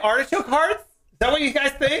 Should we get artichoke hearts? Is that what you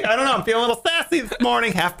guys think? I don't know. I'm feeling a little sassy this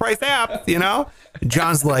morning. Half price app,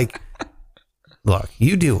 John's like, look,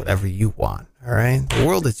 you do whatever you want. All right. The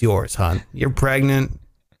world is yours, hon. You're pregnant.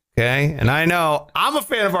 Okay. And I know I'm a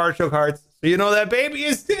fan of artichoke hearts. So that baby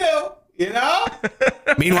is too,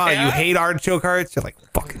 Meanwhile, you hate artichoke hearts. You're like,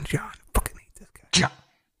 fucking John. I fucking hate this guy. John.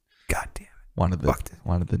 God damn it. One of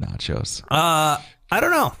the nachos. I don't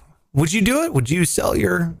know. Would you do it? Would you sell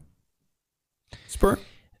your sperm?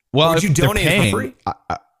 Well, would you if they're donate it for free?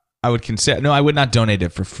 I would consider. No, I would not donate it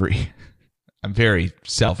for free. I'm very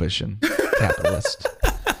selfish and capitalist.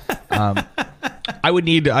 I would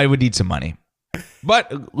need some money.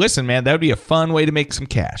 But listen, man, that would be a fun way to make some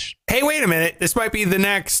cash. Hey, wait a minute. This might be the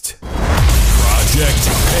next Project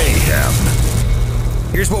Mayhem.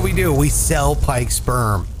 Here's what we do. We sell Pike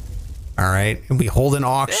sperm. All right. And we hold an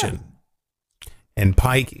auction. Yeah. And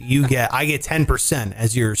Pike, I get 10%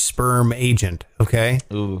 as your sperm agent. Okay.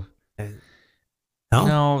 Ooh.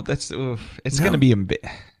 No, that's it's gonna be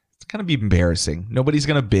embarrassing. Nobody's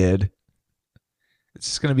gonna bid. It's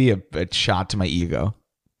just gonna be a shot to my ego.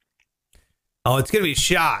 Oh, it's gonna be a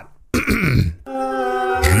shot.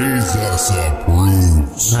 Jesus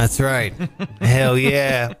approves. That's right. Hell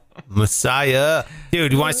yeah, Messiah,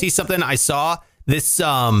 dude. You want to see something? I saw this.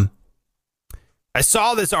 I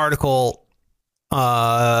saw this article.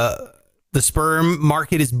 The sperm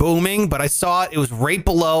market is booming, but I saw it was right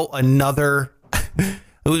below another.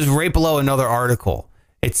 It was right below another article.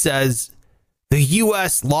 It says the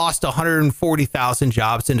U.S. lost 140,000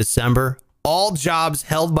 jobs in December. All jobs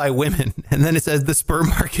held by women. And then it says the sperm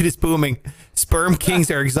market is booming. Sperm kings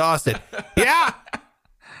are exhausted. Yeah.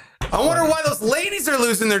 I wonder why those ladies are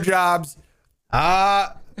losing their jobs.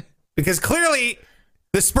 Because clearly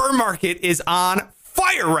the sperm market is on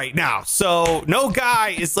fire right now. So no guy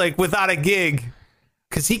is like without a gig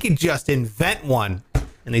because he could just invent one.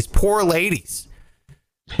 And these poor ladies,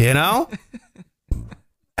 you know,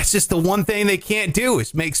 that's just the one thing they can't do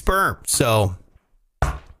is make sperm. So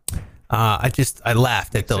I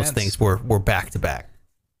laughed at those things were back to back.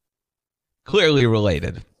 Clearly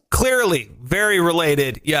related. Clearly very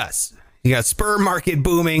related. Yes. You got sperm market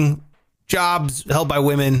booming. Jobs held by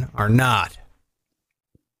women are not.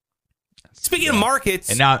 Speaking of markets.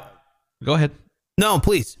 And now, go ahead. No,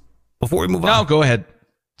 please. Before we move on. No, go ahead.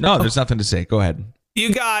 No, there's nothing to say. Go ahead.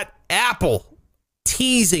 You got Apple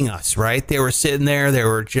teasing us, right? They were sitting there. They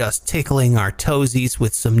were just tickling our toesies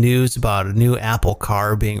with some news about a new Apple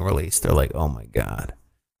car being released. They're like, oh, my God.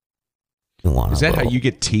 Is that how you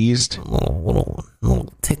get teased? A little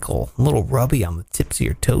tickle, a little rubby on the tips of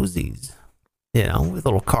your toesies, you know, with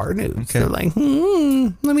little car news. Okay. They're like,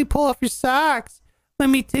 let me pull off your socks. Let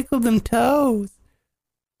me tickle them toes.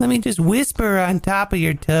 Let me just whisper on top of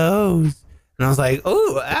your toes. And I was like,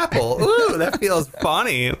 ooh, Apple. Ooh, that feels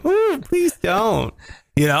funny. Ooh, please don't.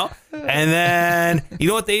 You know? And then, you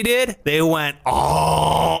know what they did? They went,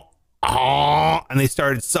 and they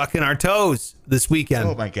started sucking our toes this weekend.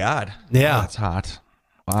 Oh, my God. Yeah. Oh, that's hot.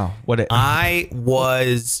 Wow. I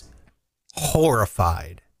was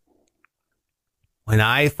horrified when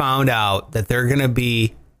I found out that they're going to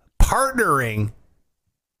be partnering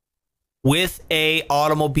with a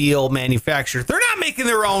automobile manufacturer. They're not making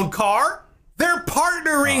their own car. They're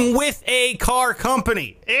partnering with a car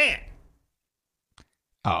company.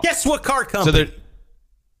 Guess what car company? So they're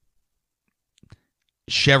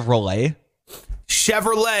Chevrolet?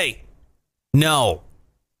 Chevrolet. No.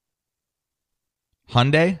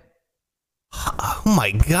 Hyundai? Oh,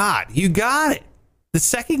 my God. You got it. The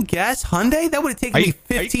second guess, Hyundai? That would have taken me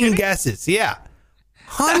 15 guesses. Yeah.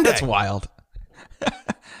 Hyundai. That's wild.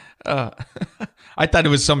 I thought it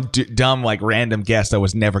was some dumb, like, random guess that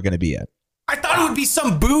was never going to be it. I thought it would be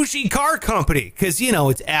some bougie car company because, you know,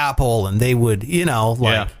 it's Apple and they would, you know,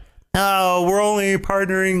 like, oh, we're only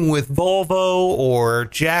partnering with Volvo or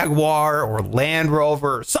Jaguar or Land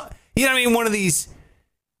Rover. So, you know what I mean? One of these.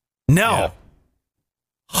 No. Yeah.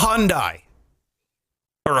 Hyundai.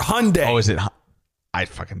 Or Hyundai. Oh, is it? I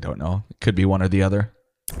fucking don't know. It could be one or the other.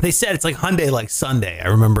 They said it's like Hyundai like Sunday. I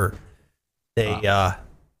remember they,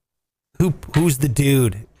 who's the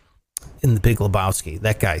dude in The Big Lebowski?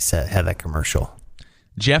 That guy had that commercial.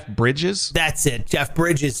 Jeff Bridges? That's it. Jeff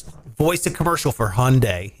Bridges voiced a commercial for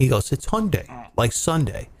Hyundai. He goes, it's Hyundai, like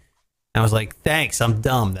Sunday. And I was like, thanks, I'm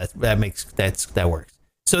dumb. That works.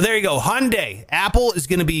 So there you go. Hyundai. Apple is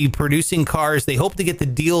going to be producing cars. They hope to get the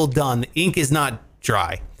deal done. The ink is not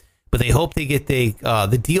dry, but they hope they get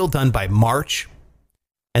the deal done by March.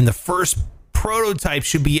 And the first prototype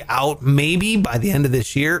should be out maybe by the end of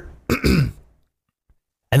this year.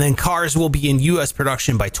 And then cars will be in U.S.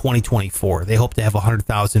 production by 2024. They hope to have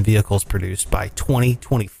 100,000 vehicles produced by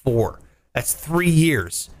 2024. That's 3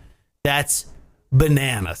 years. That's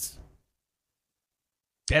bananas.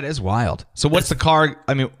 That is wild. So what's the car?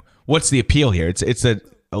 I mean, what's the appeal here? It's an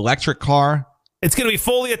electric car. It's going to be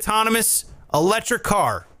fully autonomous electric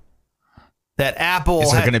car that Apple.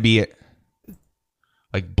 Is there going to be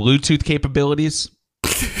like Bluetooth capabilities?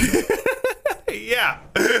 Yeah,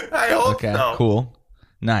 I hope so. Cool.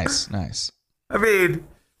 Nice. I mean,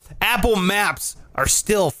 Apple Maps are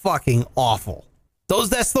still fucking awful.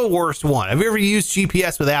 That's the worst one. Have you ever used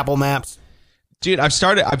GPS with Apple Maps? Dude, I've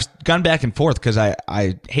gone back and forth because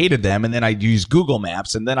I hated them, and then I used Google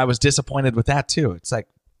Maps, and then I was disappointed with that too. It's like,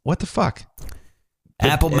 what the fuck?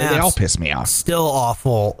 Apple Maps, they all piss me off. Still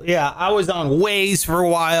awful. Yeah, I was on Waze for a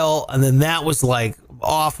while, and then that was like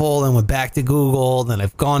awful, then went back to Google, then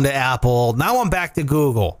I've gone to Apple. Now I'm back to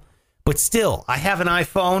Google. But still, I have an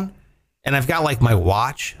iPhone, and I've got like my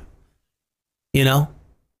watch, you know?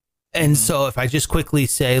 And so if I just quickly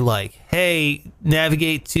say like, hey,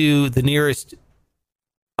 navigate to the nearest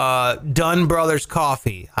Dunn Brothers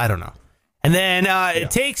Coffee, I don't know. And then it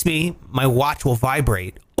takes me, my watch will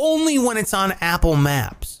vibrate only when it's on Apple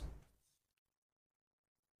Maps,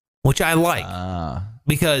 which I like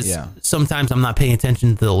because sometimes I'm not paying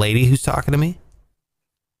attention to the lady who's talking to me.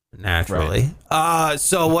 Naturally. Right.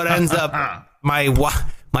 So what ends up, my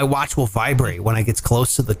watch will vibrate when I get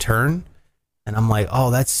close to the turn, and I'm like,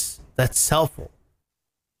 oh, that's helpful.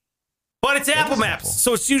 But it's Apple Maps,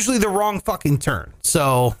 so it's usually the wrong fucking turn.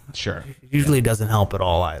 So sure, it usually doesn't help at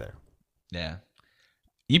all either. Yeah.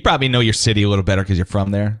 You probably know your city a little better because you're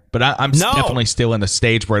from there. But I'm definitely still in the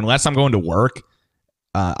stage where unless I'm going to work,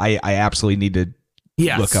 I absolutely need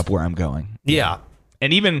to look up where I'm going. Yeah.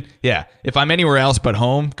 And even, if I'm anywhere else but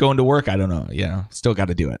home going to work, I don't know. Still got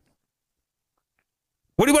to do it.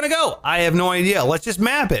 Where do you want to go? I have no idea. Let's just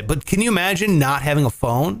map it. But can you imagine not having a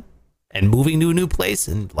phone and moving to a new place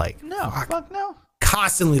and like Fuck no.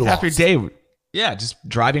 constantly Half lost? your day, yeah, just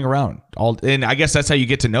driving around and I guess that's how you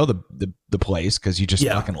get to know the place because you just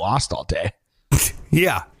fucking lost all day.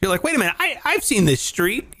 Yeah. You're like, wait a minute. I've seen this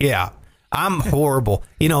street. Yeah. I'm horrible.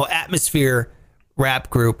 You know, Atmosphere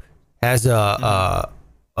rap group has a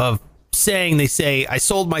saying. They say, I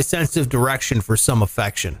sold my sense of direction for some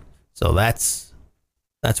affection. So that's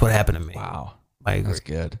what happened to me. Wow, I agree. that's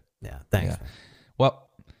good. Yeah. Thanks. Yeah. Well,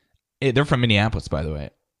 they're from Minneapolis, by the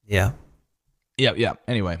way. Yeah. Yeah.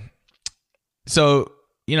 Anyway, so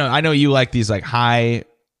I know you like these like high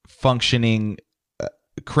functioning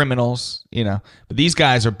criminals, but these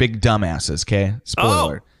guys are big dumbasses. Okay,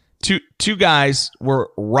 spoiler. Two guys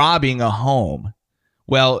were robbing a home.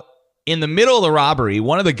 Well, in the middle of the robbery,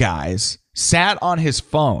 one of the guys sat on his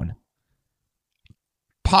phone,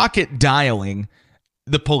 pocket dialing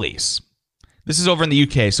the police. This is over in the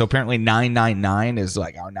UK, so apparently 999 is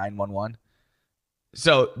like our 911.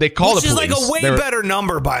 So they call the police. Which is like a way better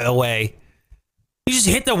number, by the way. You just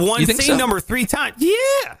hit the one same number 3 times.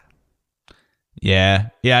 Yeah.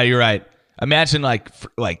 Yeah, you're right. Imagine like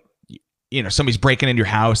somebody's breaking into your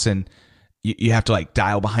house and you have to like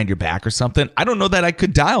dial behind your back or something. I don't know that I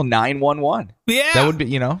could dial 911. Yeah. That would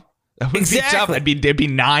be, that would be tough. It'd be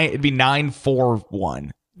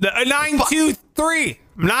 941. 923.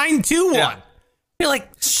 921. Yeah. You're like,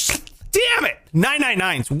 damn it.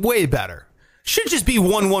 999's way better. Should just be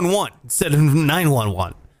 111 instead of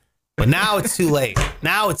 911. But now it's too late.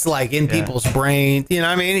 Now it's like in people's brain. You know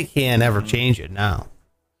what I mean? You can't ever change it now.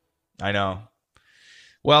 I know.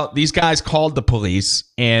 Well, these guys called the police,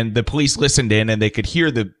 and the police listened in, and they could hear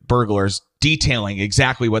the burglars detailing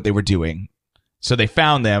exactly what they were doing. So they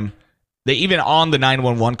found them. They even on the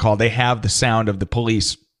 911 call, they have the sound of the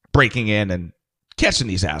police breaking in and catching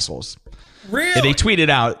these assholes. Really? And they tweeted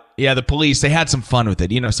out, the police, they had some fun with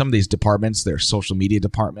it. Some of these departments, their social media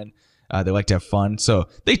department, they like to have fun. So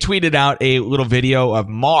they tweeted out a little video of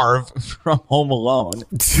Marv from Home Alone.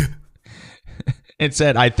 It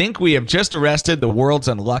said, I think we have just arrested the world's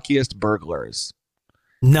unluckiest burglars.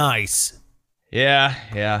 Nice.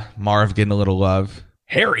 Yeah. Marv getting a little love.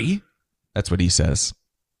 Harry, that's what he says.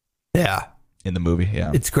 Yeah. In the movie,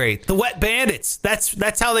 yeah. It's great. The Wet Bandits.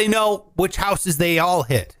 That's how they know which houses they all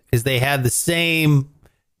hit, because they had the same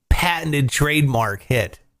patented trademark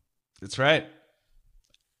hit. That's right.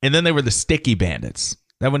 And then they were the Sticky Bandits.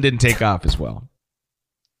 That one didn't take off as well.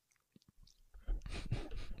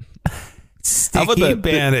 Sticky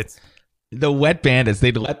Bandits. The Wet Bandits,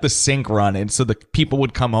 they'd let the sink run, and so the people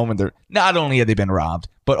would come home and they're not only had they been robbed,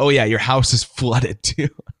 but your house is flooded too.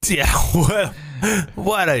 Yeah,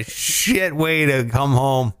 what a shit way to come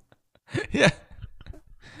home. Yeah.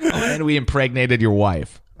 And we impregnated your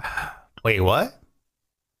wife. Wait, what?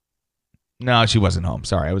 No, she wasn't home.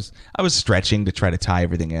 Sorry, I was stretching to try to tie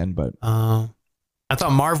everything in, but I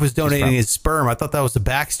thought Marv was donating his sperm. I thought that was the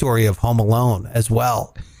backstory of Home Alone as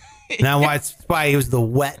well. Now that's why he was the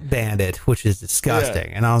Wet Bandit, which is disgusting.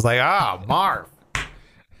 Yeah. And I was like, Marv.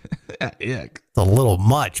 Yeah. It's a little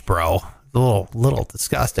much, bro. A little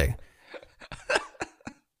disgusting.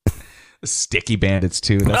 The Sticky Bandits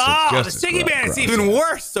too. That's the Sticky Bandits even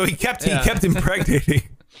worse. So he kept impregnating.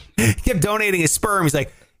 He kept donating his sperm. He's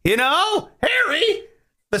like, Harry,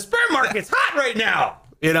 the sperm market's hot right now.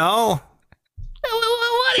 What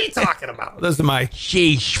are you talking about? Those are my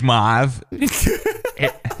sheesh, Marv.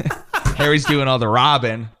 Harry's doing all the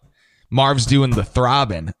robbing. Marv's doing the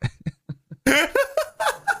throbbing.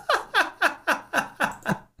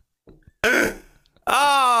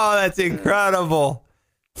 Oh, that's incredible.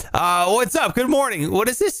 What's up? Good morning. What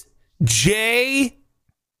is this? Jay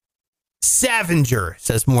Savinger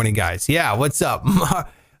says, morning, guys. Yeah, what's up?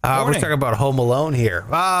 We're talking about Home Alone here.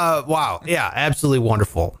 Wow. Yeah, absolutely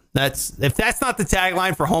wonderful. If that's not the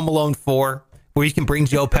tagline for Home Alone 4, where you can bring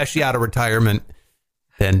Joe Pesci out of retirement,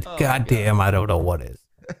 then goddamn, I don't know what is.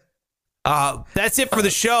 That's it for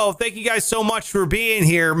the show. Thank you guys so much for being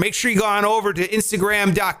here. Make sure you go on over to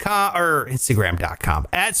Instagram.com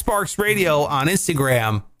at Sparks Radio on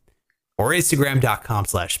Instagram, or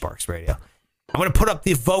Instagram.com/Sparks Radio. I'm going to put up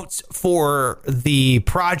the votes for the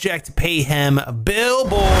Project Payhem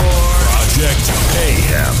billboard. Project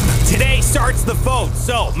Payhem. Today starts the vote,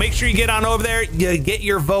 so make sure you get on over there. You get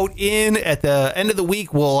your vote in. At the end of the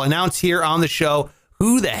week, we'll announce here on the show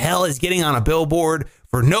who the hell is getting on a billboard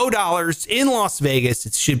for no dollars in Las Vegas.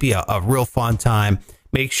 It should be a real fun time.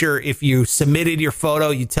 Make sure if you submitted your photo,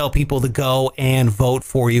 you tell people to go and vote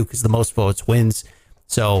for you, because the most votes wins.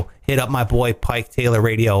 So hit up my boy Pike Taylor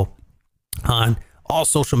Radio on all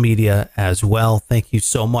social media as well. Thank you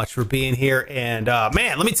so much for being here. And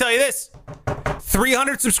man, let me tell you this,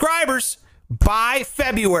 300 subscribers by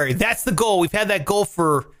February. That's the goal. We've had that goal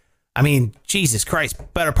for, I mean, Jesus Christ,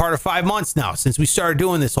 better part of 5 months now since we started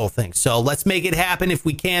doing this whole thing. So let's make it happen if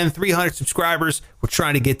we can. 300 subscribers. We're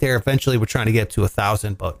trying to get there. Eventually, we're trying to get up to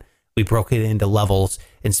 1,000, but we broke it into levels.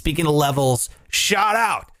 And speaking of levels, shout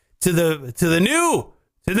out to the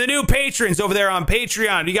new patrons over there on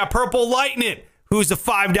Patreon. You got Purple Lightning, who's a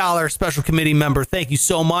 $5 special committee member. Thank you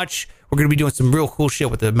so much. We're going to be doing some real cool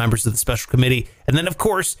shit with the members of the special committee. And then, of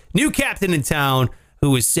course, new captain in town,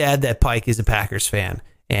 who is sad that Pike is a Packers fan.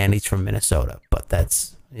 And he's from Minnesota. But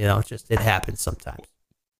that's, it happens sometimes.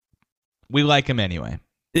 We like him anyway.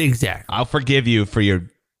 Exactly. I'll forgive you for your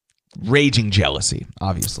raging jealousy,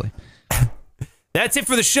 obviously. That's it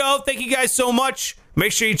for the show. Thank you guys so much.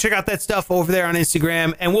 Make sure you check out that stuff over there on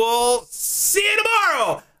Instagram. And we'll see you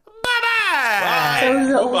tomorrow. Bye-bye.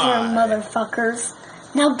 Those over, motherfuckers.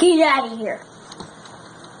 Now get out of here.